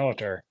were in the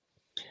military.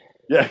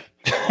 Yeah.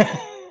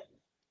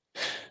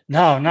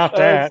 No, not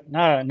that.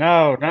 No,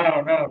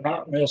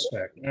 not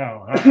mil-spec.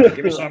 No,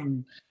 give me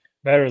something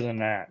better than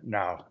that.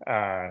 No,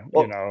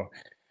 Well,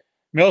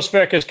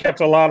 mil-spec has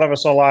kept a lot of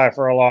us alive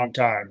for a long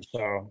time.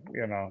 So,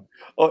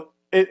 well,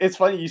 it's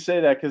funny you say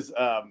that because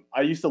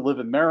I used to live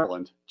in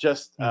Maryland.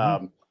 Just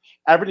mhm.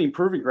 Aberdeen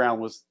Proving Ground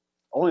was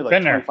only like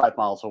Been there, 25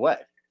 miles away.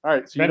 All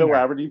right, so you been know where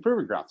there. Aberdeen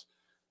Proving Grounds.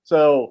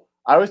 So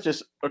I was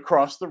just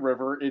across the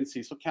river in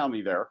Cecil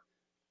County there,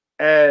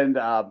 and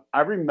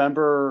I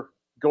remember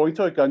going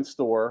to a gun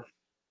store,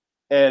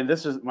 and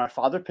this is my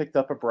father picked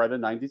up a Beretta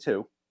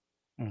 92,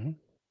 Mhm.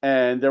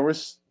 and there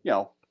was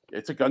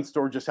it's a gun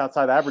store just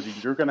outside Aberdeen.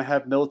 You're going to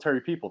have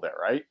military people there,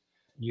 right?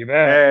 You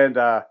bet.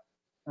 And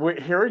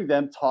we're hearing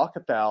them talk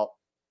about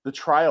the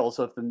trials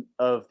of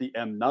the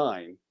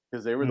M9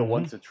 because they were the Mhm.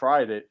 ones that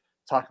tried it.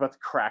 Talk about the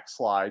crack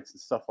slides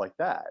and stuff like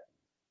that.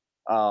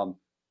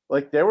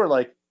 Like they were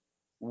like,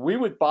 we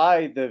would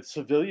buy the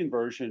civilian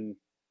version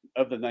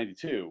of the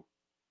 92.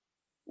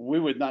 We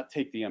would not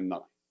take the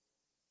M9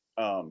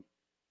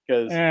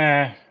 because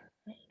Eh,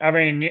 I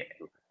mean,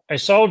 a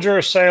soldier,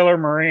 a sailor,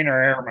 marine,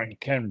 or airman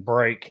can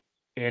break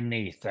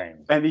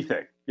anything.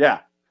 anything,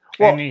 yeah.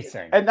 Well,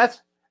 Anything. and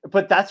that's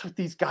what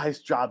these guys'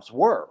 jobs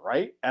were,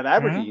 right? At Mhm.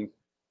 Aberdeen,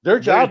 their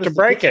job To is to get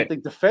break it.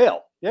 something to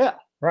fail. Yeah,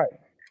 Right.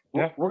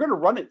 we're, Yeah. we're going to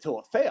run it till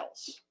it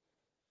fails.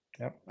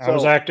 Yep. I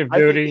was So active I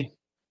think, duty.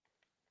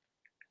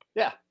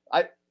 yeah,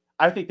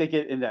 I think they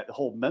get in that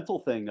whole mental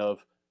thing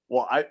of,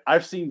 well,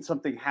 I've seen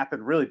something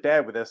happen really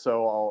bad with this,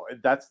 so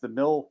that's the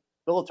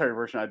military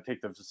version. I'd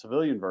take the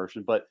civilian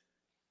version, but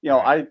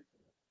Right.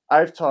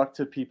 I've talked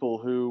to people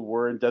who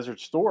were in Desert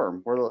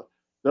Storm where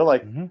they're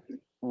like, Mhm.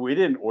 we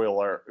didn't oil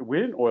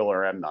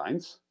our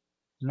M9s.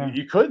 No,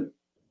 You couldn't.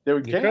 They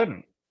would you camp.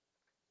 couldn't.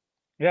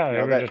 Yeah,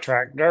 it would That.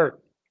 attract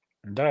dirt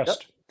and Yep.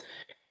 dust.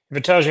 If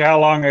it tells you how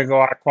long ago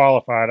I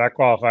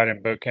qualified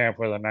in boot camp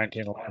with a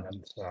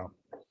 1911. So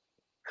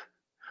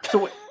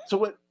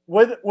So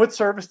what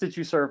service did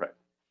you serve in?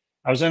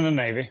 I was in the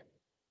Navy.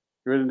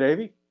 You're in the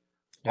Navy.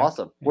 Yeah.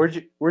 Awesome. Where'd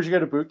you go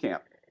to boot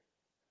camp?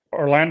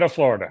 Orlando,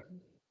 Florida.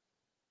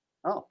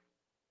 Oh,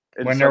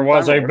 in the When there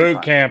was summertime or a boot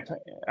wintertime?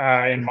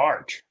 camp in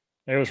March.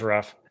 It was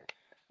rough.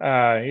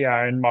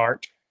 Yeah, in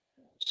March.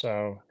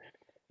 So,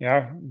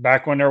 yeah,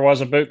 back when there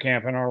was a boot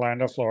camp in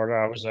Orlando, Florida,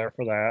 I was there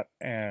for that,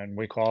 and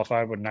we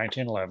qualified with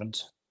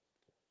 1911s.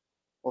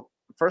 Well,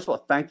 first of all,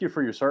 thank you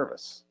for your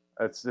service.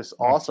 That's just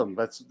Uh, awesome.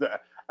 It,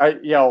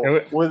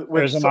 wa- with it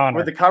was an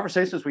with the honor.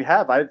 conversations we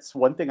have, it's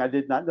one thing I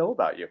did not know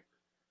about you.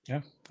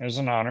 Yeah, it was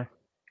an honor,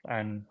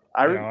 and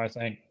I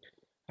re-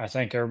 I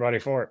thank everybody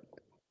for it.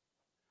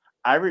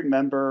 I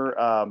remember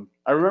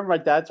my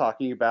dad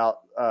talking about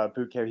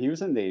boot camp. He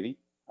was in the Navy.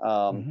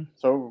 Hmm.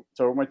 So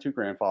were my two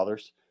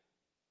grandfathers,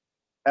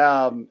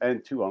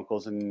 and two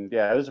uncles, and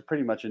yeah, it was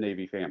pretty much a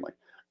Navy family.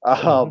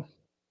 Hmm. Um,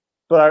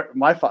 but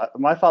my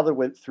father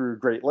went through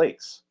Great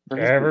Lakes for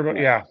his boot Everybody,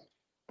 camp,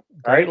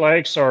 yeah, Great right?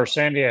 Lakes or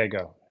San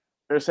Diego.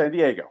 Or San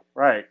Diego,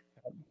 right?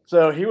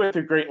 So he went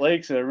through Great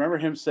Lakes, and I remember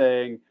him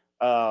saying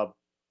uh,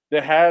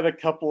 they had a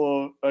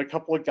couple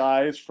of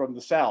guys from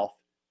the South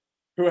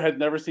who had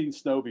never seen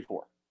snow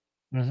before,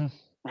 Hmm.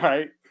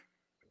 right?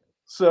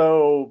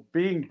 So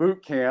being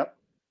boot camp,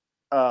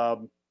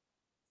 of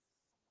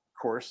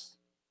course,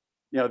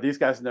 these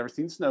guys had never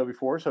seen snow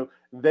before, so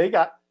they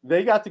got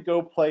to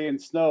go play in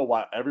snow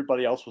while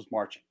everybody else was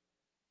marching.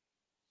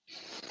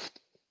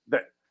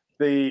 That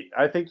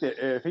I think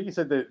he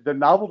said the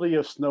novelty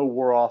of snow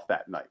wore off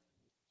that night.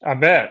 I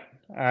bet.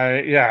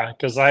 Yeah,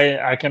 because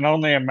I can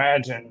only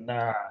imagine.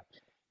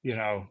 You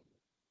know,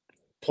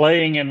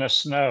 playing in the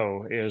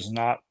snow is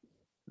not.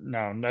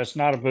 No, that's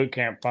not a boot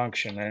camp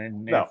function.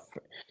 And if No,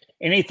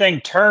 anything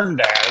turned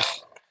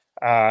as,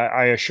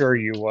 I assure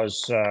you,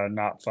 was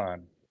not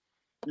fun.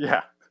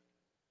 yeah.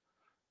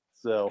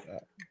 So, Uh,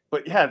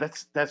 but yeah,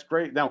 that's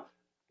great. Now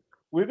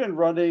we've been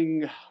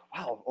running,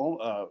 wow,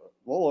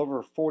 well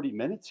over 40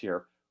 minutes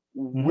here.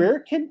 mhm. Where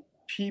can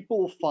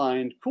people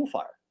find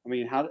CoolFire? I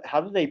mean,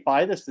 how do they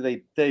buy this? Do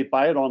they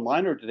buy it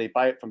online or do they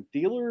buy it from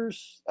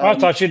dealers? Well, I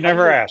thought you'd How do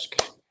never they? ask.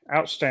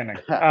 Outstanding.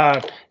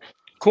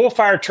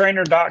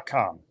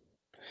 CoolFiretrainer.com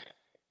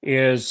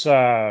is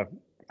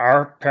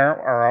our parent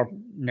or our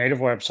native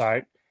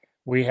website.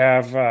 We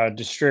have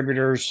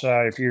distributors.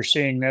 If you're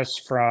seeing this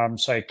from,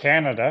 say,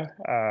 Canada,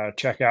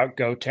 check out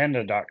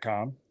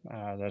gotenda.com.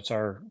 That's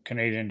our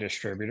Canadian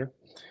distributor.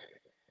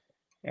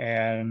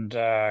 And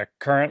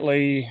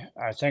currently,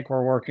 I think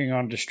we're working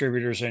on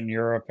distributors in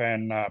Europe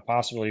and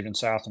possibly even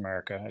South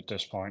America at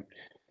this point.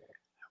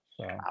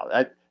 So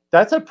Wow,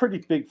 that's a pretty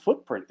big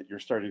footprint that you're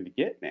starting to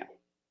get now.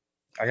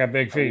 I got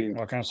big I feet. mean,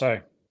 What can I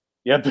say?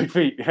 you have big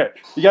feet.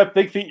 You got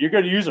big feet. You're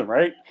going to use them,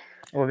 right?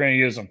 We're going to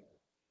use them.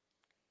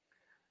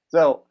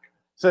 So,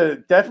 So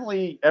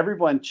definitely,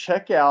 everyone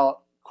check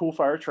out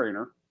CoolFire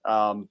Trainer.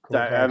 And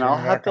I'll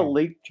have the CoolFireTrainer.com.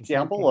 link It's a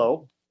down front plug.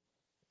 below.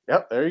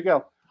 Yep, there you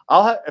go.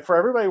 I'll have for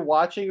everybody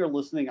watching or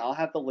listening. I'll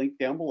have the link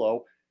down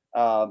below.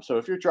 So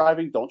if you're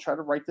driving, don't try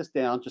to write this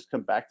down. Just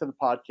come back to the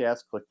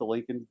podcast, click the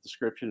link in the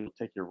description. It'll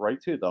take you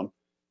right to them,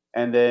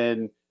 and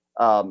then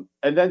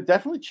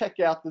definitely check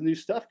out the new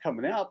stuff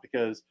coming out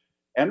because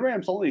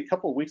NRAM's only a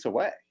couple of weeks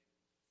away.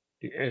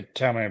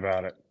 Tell me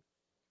about it.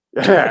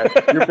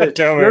 You're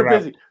Tell me about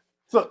busy. it.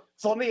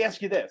 So let me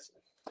ask you this.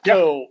 Yep.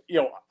 So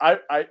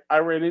I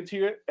ran into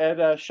you at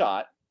a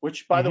shot,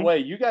 which by the Mhm. way,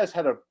 you guys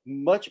had a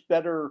much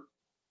better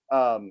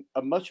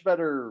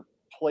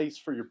place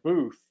for your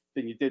booth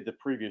than you did the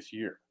previous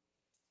year.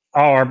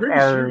 Oh, Previous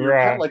year, you're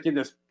kind of like in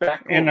this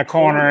back in little the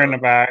corner in the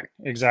corner. back,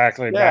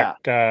 exactly, Yeah,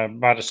 back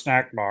by the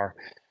snack bar,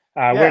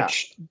 yeah.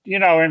 which,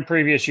 in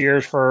previous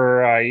years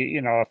for,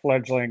 a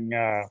fledgling,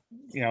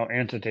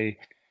 entity,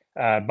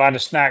 by the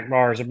snack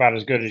bar is about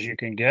as good as you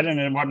can get, and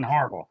it wasn't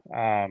horrible.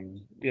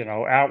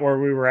 Out where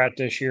we were at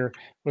this year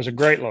was a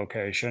great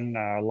location,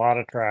 a lot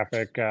of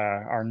traffic.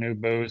 Our new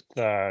booth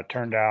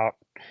turned out,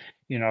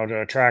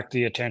 to attract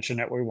the attention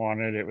that we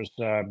wanted. It was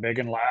big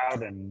and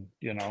loud, and,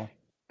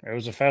 it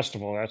was a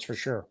festival, that's for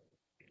sure.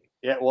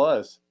 Yeah, it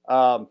was.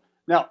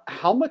 Now,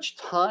 how much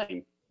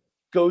time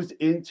goes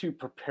into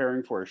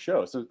preparing for a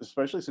show? So,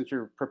 especially since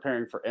you're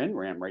preparing for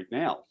NRAM right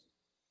now.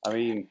 I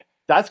mean,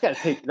 that's got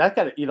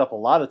to eat up a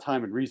lot of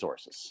time and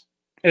resources.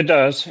 It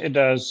does. It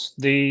does.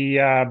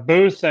 The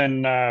booth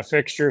and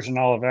fixtures and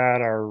all of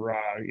that are,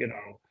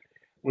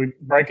 we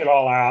break it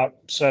all out,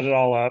 set it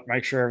all up,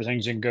 make sure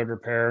everything's in good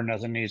repair,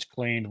 nothing needs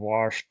cleaned,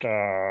 washed,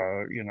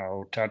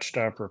 touched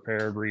up,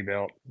 repaired,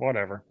 rebuilt,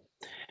 whatever.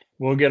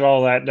 We'll get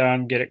all that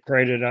done, get it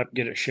crated up,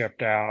 get it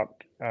shipped out.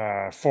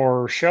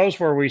 For shows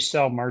where we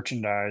sell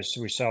merchandise,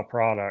 we sell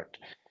product,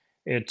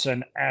 it's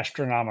an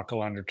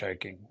astronomical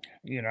undertaking.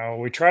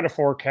 We try to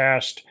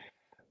forecast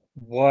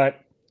what,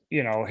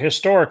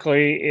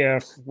 historically,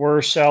 if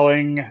we're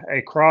selling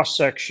a cross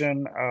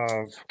section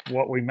of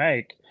what we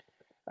make,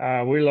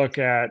 we look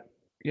at,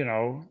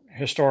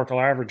 historical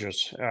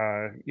averages.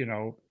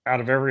 Out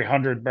of every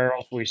 100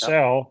 barrels we Yep.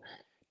 sell,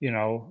 you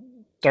know,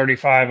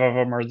 35 of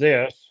them are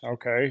this,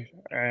 okay,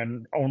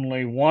 and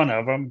only one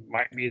of them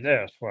might be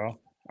this. Well,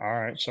 all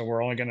right, so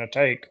we're only going to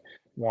take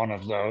one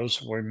of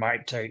those. We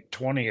might take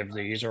 20 of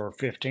these or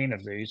 15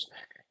 of these,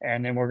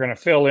 and then we're going to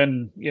fill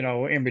in,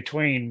 in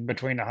between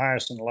the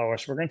highest and the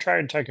lowest. We're going to try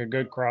and take a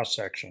good cross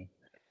section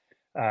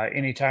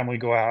anytime we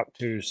go out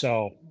to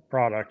sell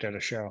product at a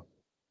show.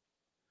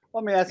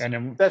 Well, I mean, And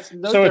then, that's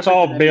no so it's different than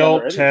all any other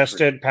built, industry.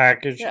 tested,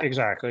 packaged. Yeah.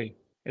 Exactly.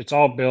 It's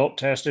all built,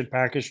 tested,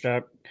 packaged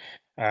up,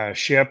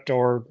 shipped,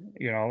 or,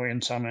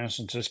 in some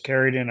instances,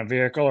 carried in a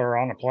vehicle or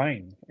on a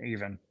plane,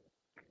 even.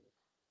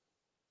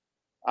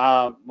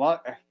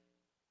 Well,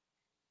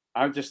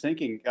 I'm just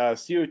thinking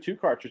CO2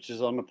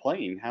 cartridges on the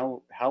plane.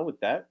 How would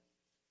that?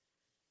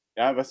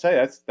 Yeah, I would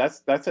say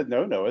that's a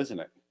no-no, isn't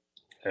it?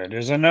 It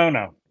is a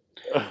no-no.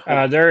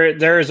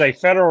 There is a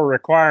federal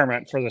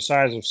requirement for the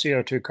size of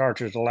CO2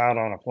 cartridge allowed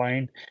on a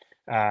plane.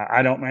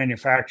 I don't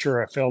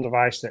manufacture a fill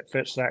device that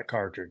fits that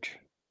cartridge.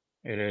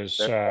 It is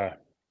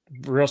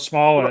real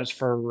small, and but, it's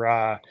for,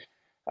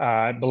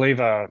 I believe,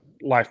 a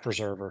life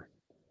preserver.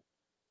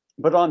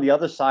 but on the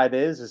other side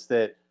is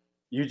that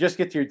you just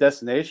get to your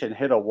destination,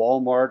 hit a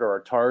Walmart or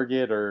a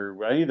Target or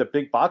any of the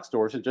big box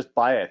stores, and just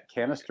buy a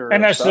canister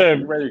And of that's stuff, and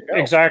you're ready to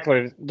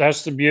go.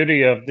 that's the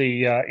beauty of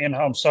the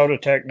in-home soda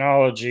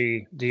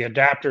technology, the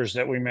adapters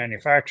that we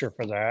manufacture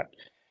for that,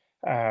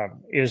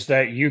 is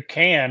that you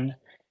can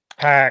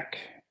pack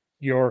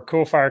your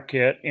CoolFire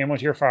kit in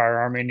with your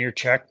firearm in your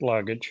checked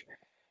luggage,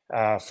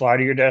 fly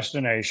to your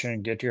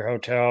destination, get to your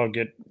hotel,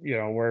 get,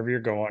 wherever you're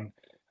going,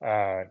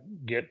 uh,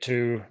 get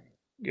to,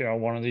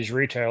 one of these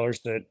retailers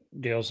that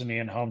deals in the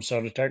in-home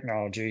soda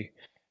technology,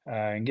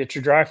 and get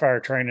your dry fire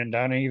training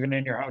done even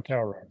in your hotel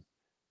room.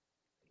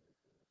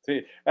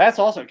 See, that's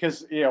awesome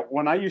because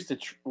when I used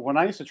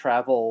to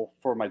travel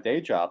for my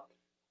day job,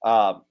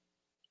 um,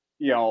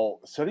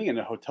 sitting in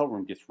a hotel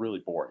room gets really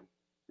boring,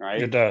 It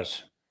right?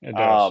 does. It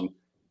does. Um,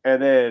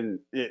 and then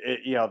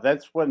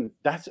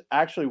that's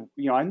actually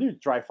I knew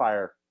dry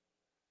fire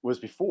was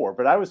before,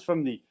 but I was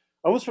from the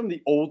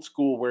old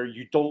school where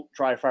you don't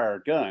dry fire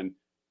a gun,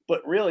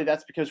 but really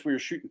that's because we were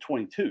shooting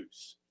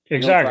 22s.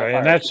 Exactly.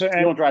 And that's You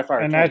don't dry fire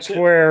a and that's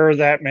 22. where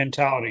that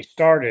mentality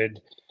started,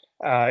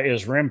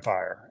 is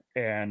rimfire.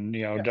 And,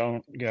 Yeah, you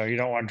don't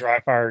want to dry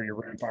fire your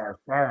rimfire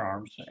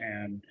firearms.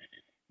 And,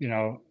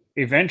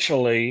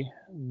 eventually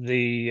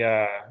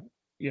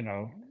you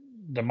know,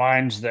 the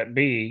minds that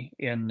be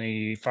in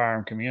the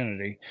firearm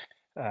community,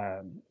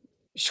 um,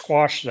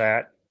 squash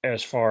that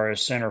as far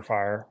as center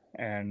fire.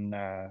 And,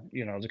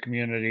 the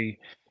community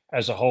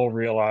as a whole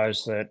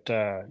realized that,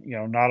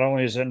 not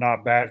only is it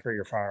not bad for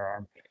your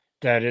firearm,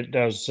 that it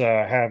does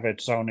have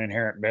its own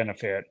inherent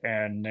benefit.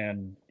 And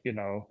then,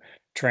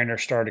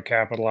 trainers started to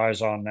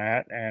capitalize on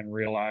that and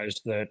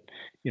realized that,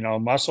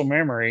 muscle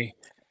memory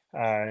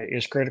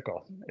is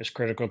critical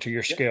to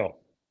your yeah, skill.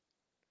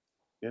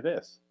 it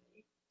is.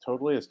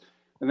 totally is.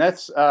 And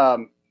that's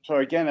so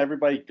again,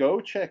 everybody go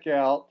check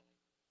out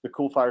the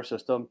CoolFire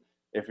system.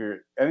 If you're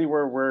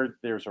anywhere where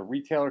there's a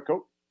retailer,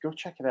 go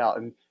check it out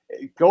and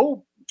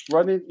go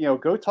run it.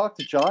 Go talk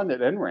to John at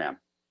NRAM.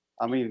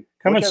 I mean,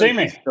 Come look and at see him.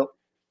 me.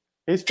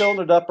 He's filling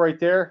it up right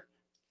there.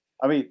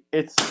 I mean,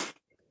 it's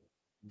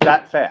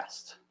that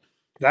fast.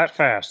 That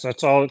fast.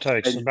 That's all it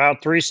takes. And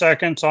About 3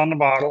 seconds on the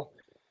bottle.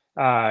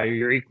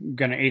 You're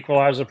going to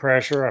equalize the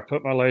pressure. I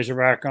put my laser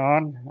back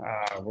on.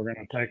 We're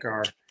going to take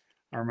our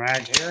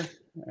mag here,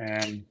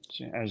 and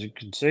as you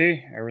can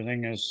see,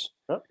 everything is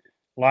oh,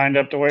 lined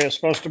up the way it's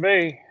supposed to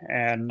be.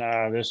 And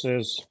this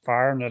is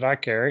firearm that I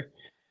carry,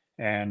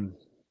 and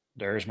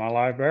there's my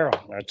live barrel.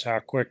 That's how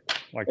quick,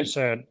 like you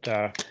said,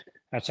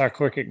 that's how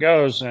quick it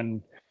goes.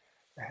 And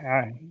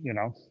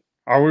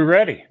are we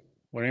ready?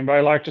 Would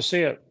anybody like to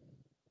see it?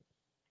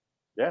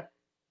 yeah.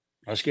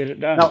 Let's get it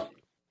done.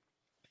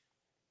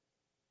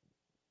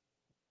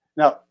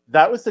 Now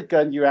that was the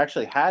gun you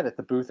actually had at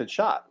the booth and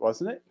shot,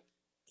 wasn't it?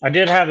 I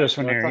did have this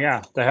one here,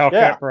 yeah, the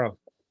Hellcat Pro.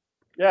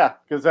 Yeah,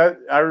 because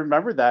I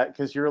remember that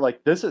because you're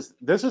like, this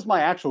is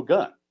my actual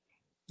gun.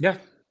 Yeah,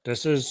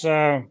 this is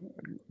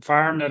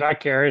firearm that I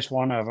carry. It's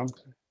one of them,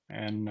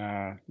 and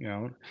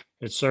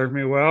it served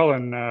me well.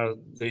 And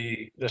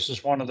this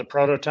is one of the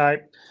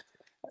prototype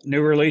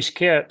new release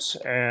kits,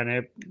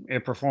 and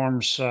it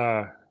performs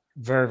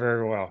very,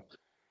 very well,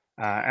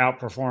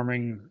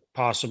 outperforming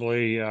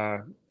possibly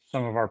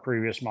some of our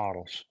previous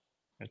models.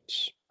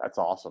 That's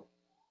awesome.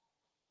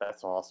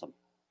 That's awesome.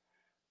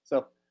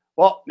 So,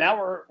 well, now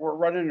we're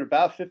running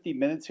about 50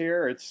 minutes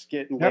here. It's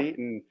getting late,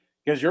 and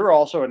because you're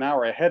also an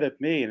hour ahead of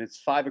me, and it's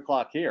 5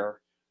 o'clock here.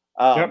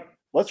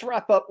 Let's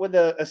wrap up with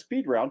a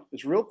speed round.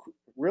 It's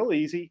real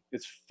easy.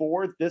 It's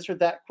 4 this or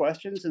that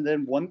questions, and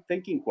then 1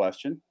 thinking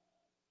question.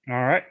 All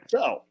right.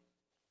 So,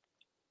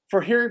 for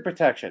hearing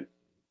protection,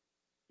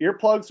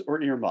 earplugs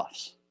or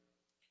earmuffs?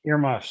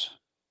 Earmuffs.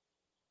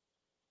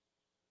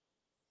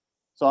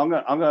 So I'm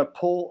gonna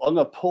pull a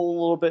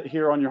little bit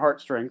here on your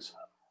heartstrings.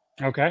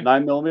 Okay.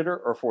 9mm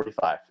or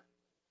 45?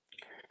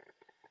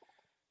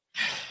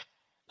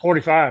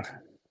 45.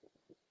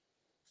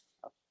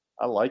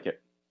 I like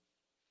it.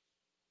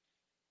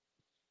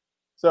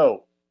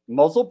 So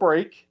muzzle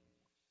brake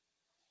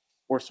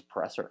or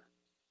suppressor?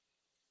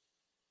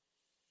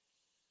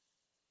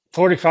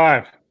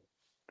 45.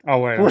 Oh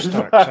wait, I'm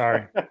stuck.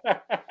 Sorry.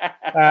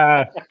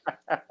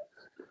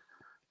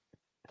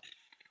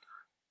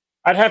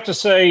 I'd have to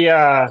say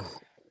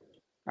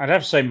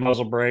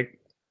muzzle brake.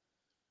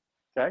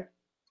 Okay.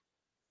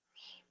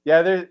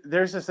 Yeah,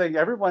 there's this thing.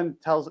 Everyone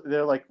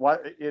they're like, why?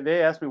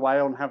 They ask me why I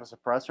don't have a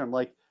suppressor. I'm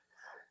like,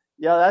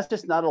 yeah, that's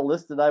just not a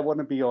list that I want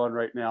to be on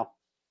right now.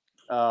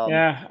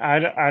 Yeah,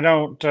 I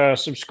don't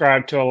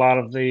subscribe to a lot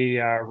of the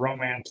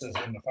romances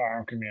in the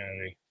firearm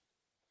community.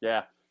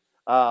 Yeah,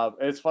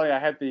 it's funny. I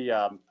had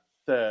the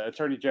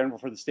Attorney General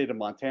for the state of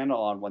Montana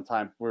on one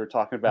time. We were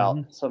talking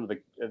about some of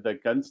the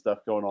gun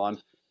stuff going on,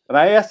 and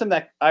I asked him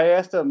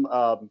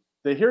the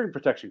hearing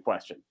protection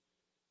question: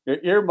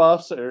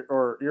 earmuffs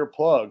or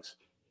earplugs,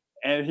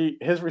 and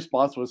his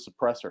response was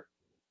suppressor.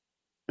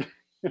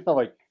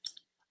 like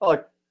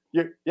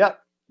you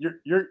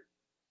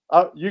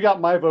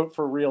got my vote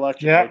for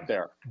re-election right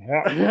there.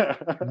 Yeah,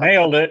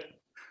 nailed it.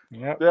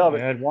 Yep, nailed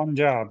it. I had one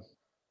job.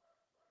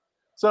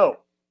 So,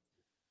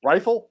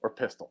 rifle or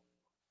pistol?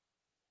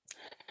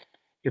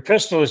 Your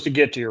pistol is to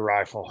get to your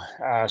rifle,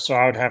 so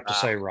I would have to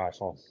say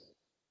rifle.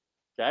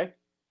 Okay.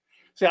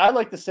 See, I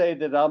like to say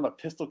that I'm a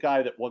pistol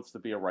guy that wants to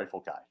be a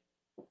rifle guy.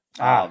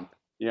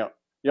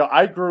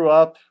 I grew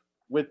up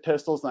with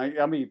pistols. And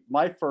I mean,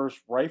 my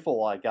first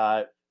rifle I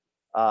got,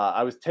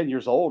 I was 10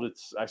 years old.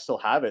 I still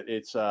have it.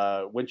 It's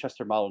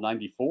Winchester Model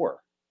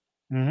 94.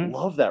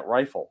 Love that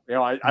rifle.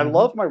 I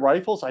love my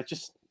rifles. I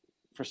just,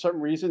 for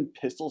some reason,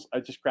 pistols,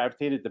 I just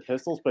gravitated to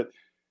pistols. But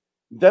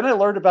then I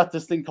learned about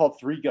this thing called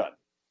 3-gun.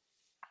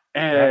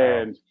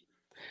 And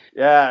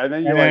and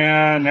then you're like,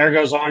 and there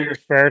goes all your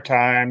spare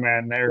time,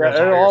 and there goes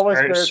all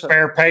your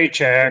spare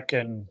paycheck,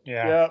 and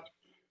that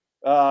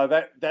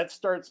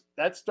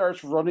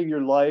starts running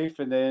your life,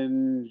 and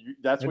then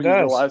that's when you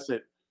realize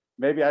that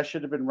maybe I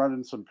should have been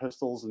running some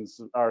pistols and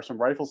some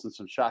rifles and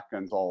some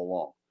shotguns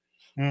all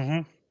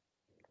along.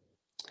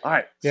 All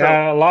right.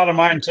 Yeah, a lot of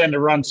mine tend to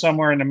run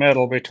somewhere in the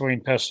middle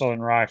between pistol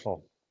and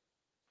rifle.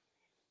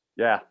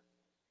 Yeah.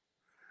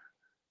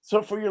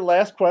 So for your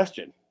last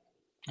question.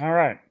 All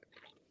right.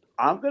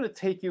 I'm going to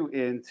take you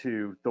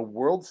into the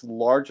world's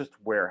largest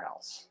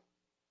warehouse.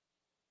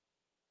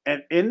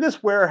 And in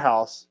this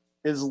warehouse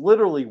is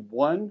literally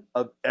one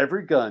of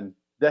every gun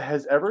that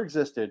has ever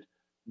existed,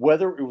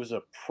 whether it was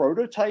a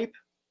prototype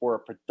or a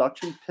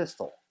production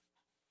pistol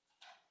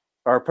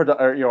or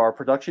a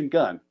production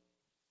gun.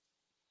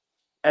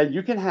 And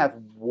you can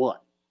have one.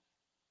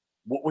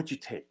 What would you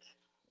take?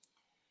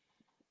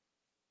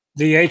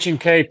 The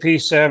H&K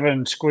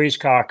P7 squeeze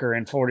cocker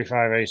in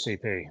 45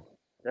 ACP.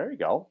 There you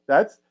go.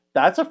 That's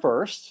a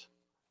first.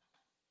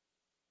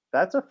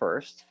 That's a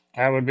first.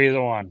 That would be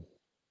the one.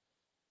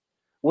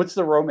 What's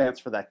the romance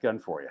for that gun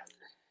for you?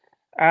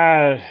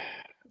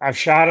 I've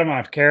shot them.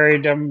 I've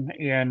carried them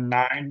in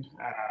 9.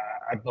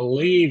 I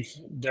believe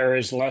there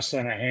is less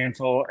than a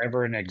handful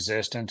ever in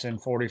existence in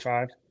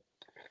 45.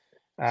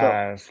 So you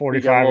got a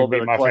 45 little would bit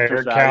be of my collector's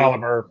favorite value.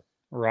 caliber,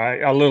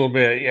 right? A little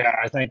bit, yeah.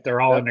 I think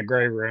they're all in Yep. the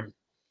gray room.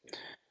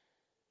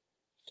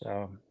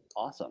 So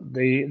Awesome.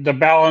 the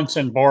balance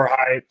and bore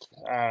height,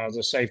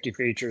 the safety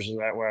features of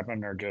that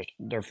weapon are just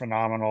they're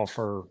phenomenal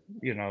for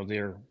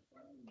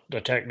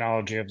the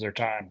technology of their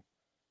time.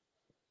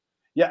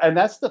 Yeah, and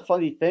that's the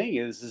funny thing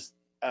is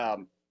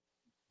um,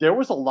 there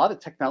was a lot of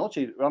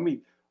technology. I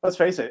mean, let's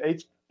face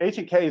it,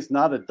 H&K is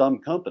not a dumb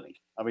company.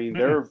 I mean, Mm-mm.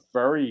 they're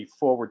very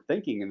forward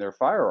thinking in their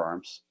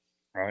firearms.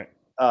 Right.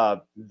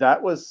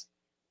 That was,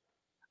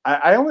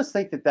 I almost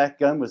think that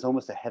gun was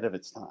almost ahead of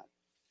its time.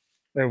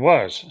 It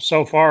was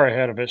so far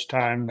ahead of its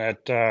time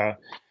that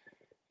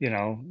you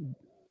know,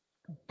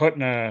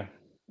 putting a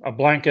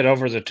blanket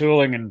over the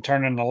tooling and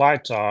turning the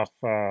lights off,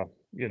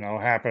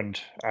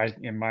 happened,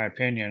 in my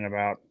opinion,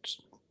 about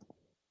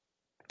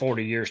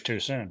 40 years too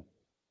soon.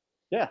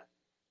 Yeah,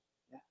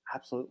 yeah,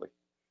 absolutely.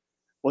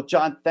 Well,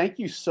 John, thank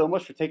you so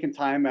much for taking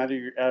time out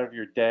of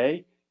your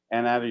day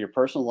and out of your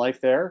personal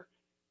life there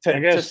I to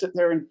guess sit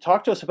there and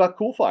talk to us about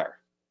CoolFire.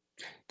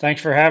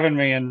 thanks for having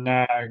me and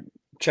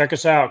check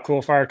us out,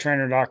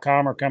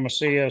 coolfiretrainer.com, or come and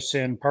see us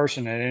in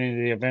person at any of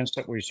the events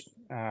that we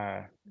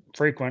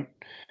frequent.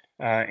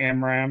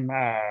 MRAM,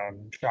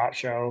 SHOT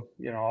Show,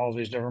 all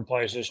these different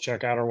places.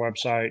 Check out our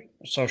website,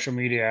 social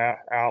media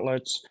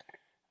outlets.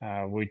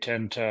 We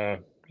tend to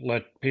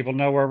let people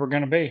know where we're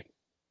going to be.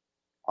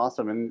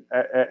 Awesome. And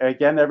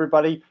again,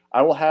 everybody,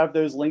 I will have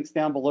those links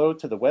down below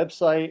to the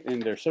website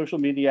and their social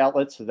media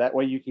outlets. So that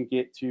way you can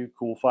get to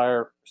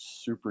CoolFire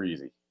super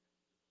easy.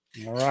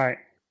 All right.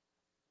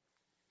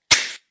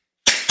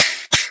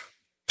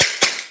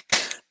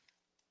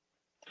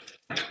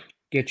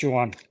 Get you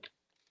one.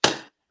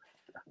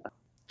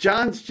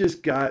 John's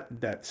just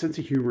got that sense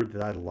of humor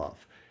that I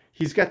love.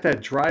 He's got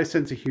that dry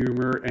sense of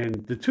humor,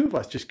 and the two of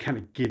us just kind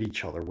of get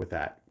each other with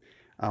that.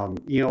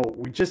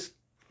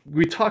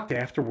 We talked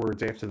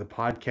afterwards after the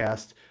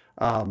podcast.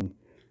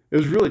 It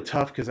was really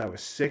tough because I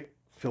was sick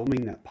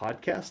filming that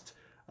podcast.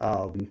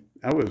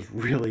 I was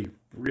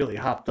really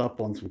hopped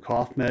up on some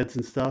cough meds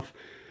and stuff.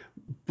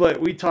 But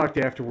we talked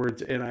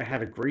afterwards, and I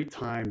had a great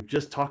time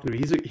just talking to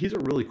him. He's a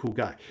really cool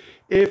guy.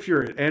 If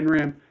you're at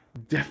NRAM,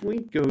 definitely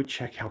go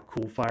check out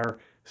CoolFire.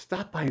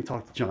 Stop by and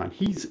talk to John.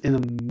 He's an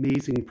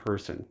amazing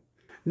person.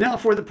 Now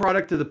for the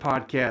product of the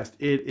podcast,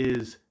 it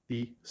is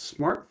the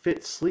Smart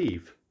Fit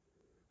sleeve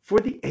for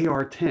the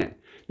AR-10.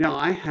 Now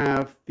I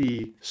have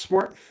the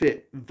Smart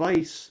Fit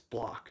Vice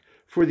block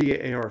for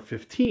the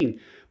AR-15,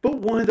 but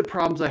one of the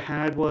problems I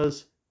had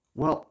was,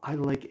 well, I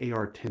like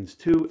AR-10s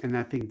too, and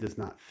that thing does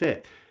not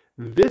fit.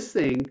 This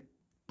thing,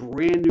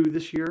 brand new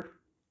this year,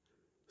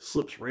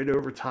 slips right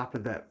over top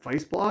of that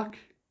vice block.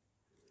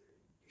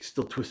 You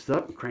still twist it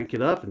up and crank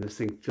it up, and this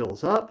thing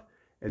fills up.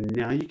 And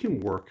now you can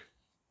work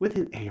with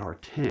an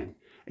AR-10,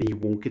 and you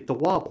won't get the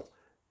wobble.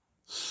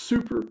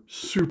 Super,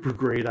 super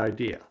great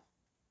idea.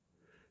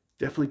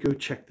 Definitely go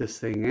check this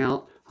thing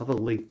out. I'll have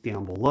a link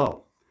down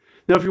below.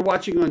 Now, if you're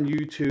watching on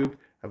YouTube,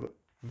 I have a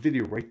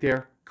video right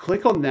there.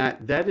 Click on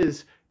that. That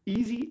is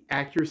easy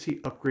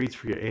accuracy upgrades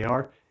for your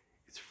AR.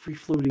 It's free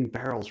floating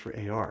barrels for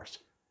ARs.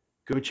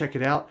 Go check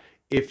it out.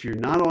 If you're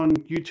not on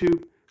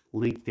YouTube,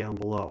 link down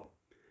below.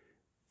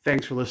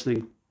 Thanks for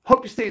listening.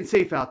 Hope you're staying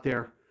safe out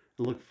there,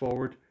 and look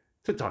forward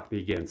to talking to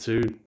you again soon.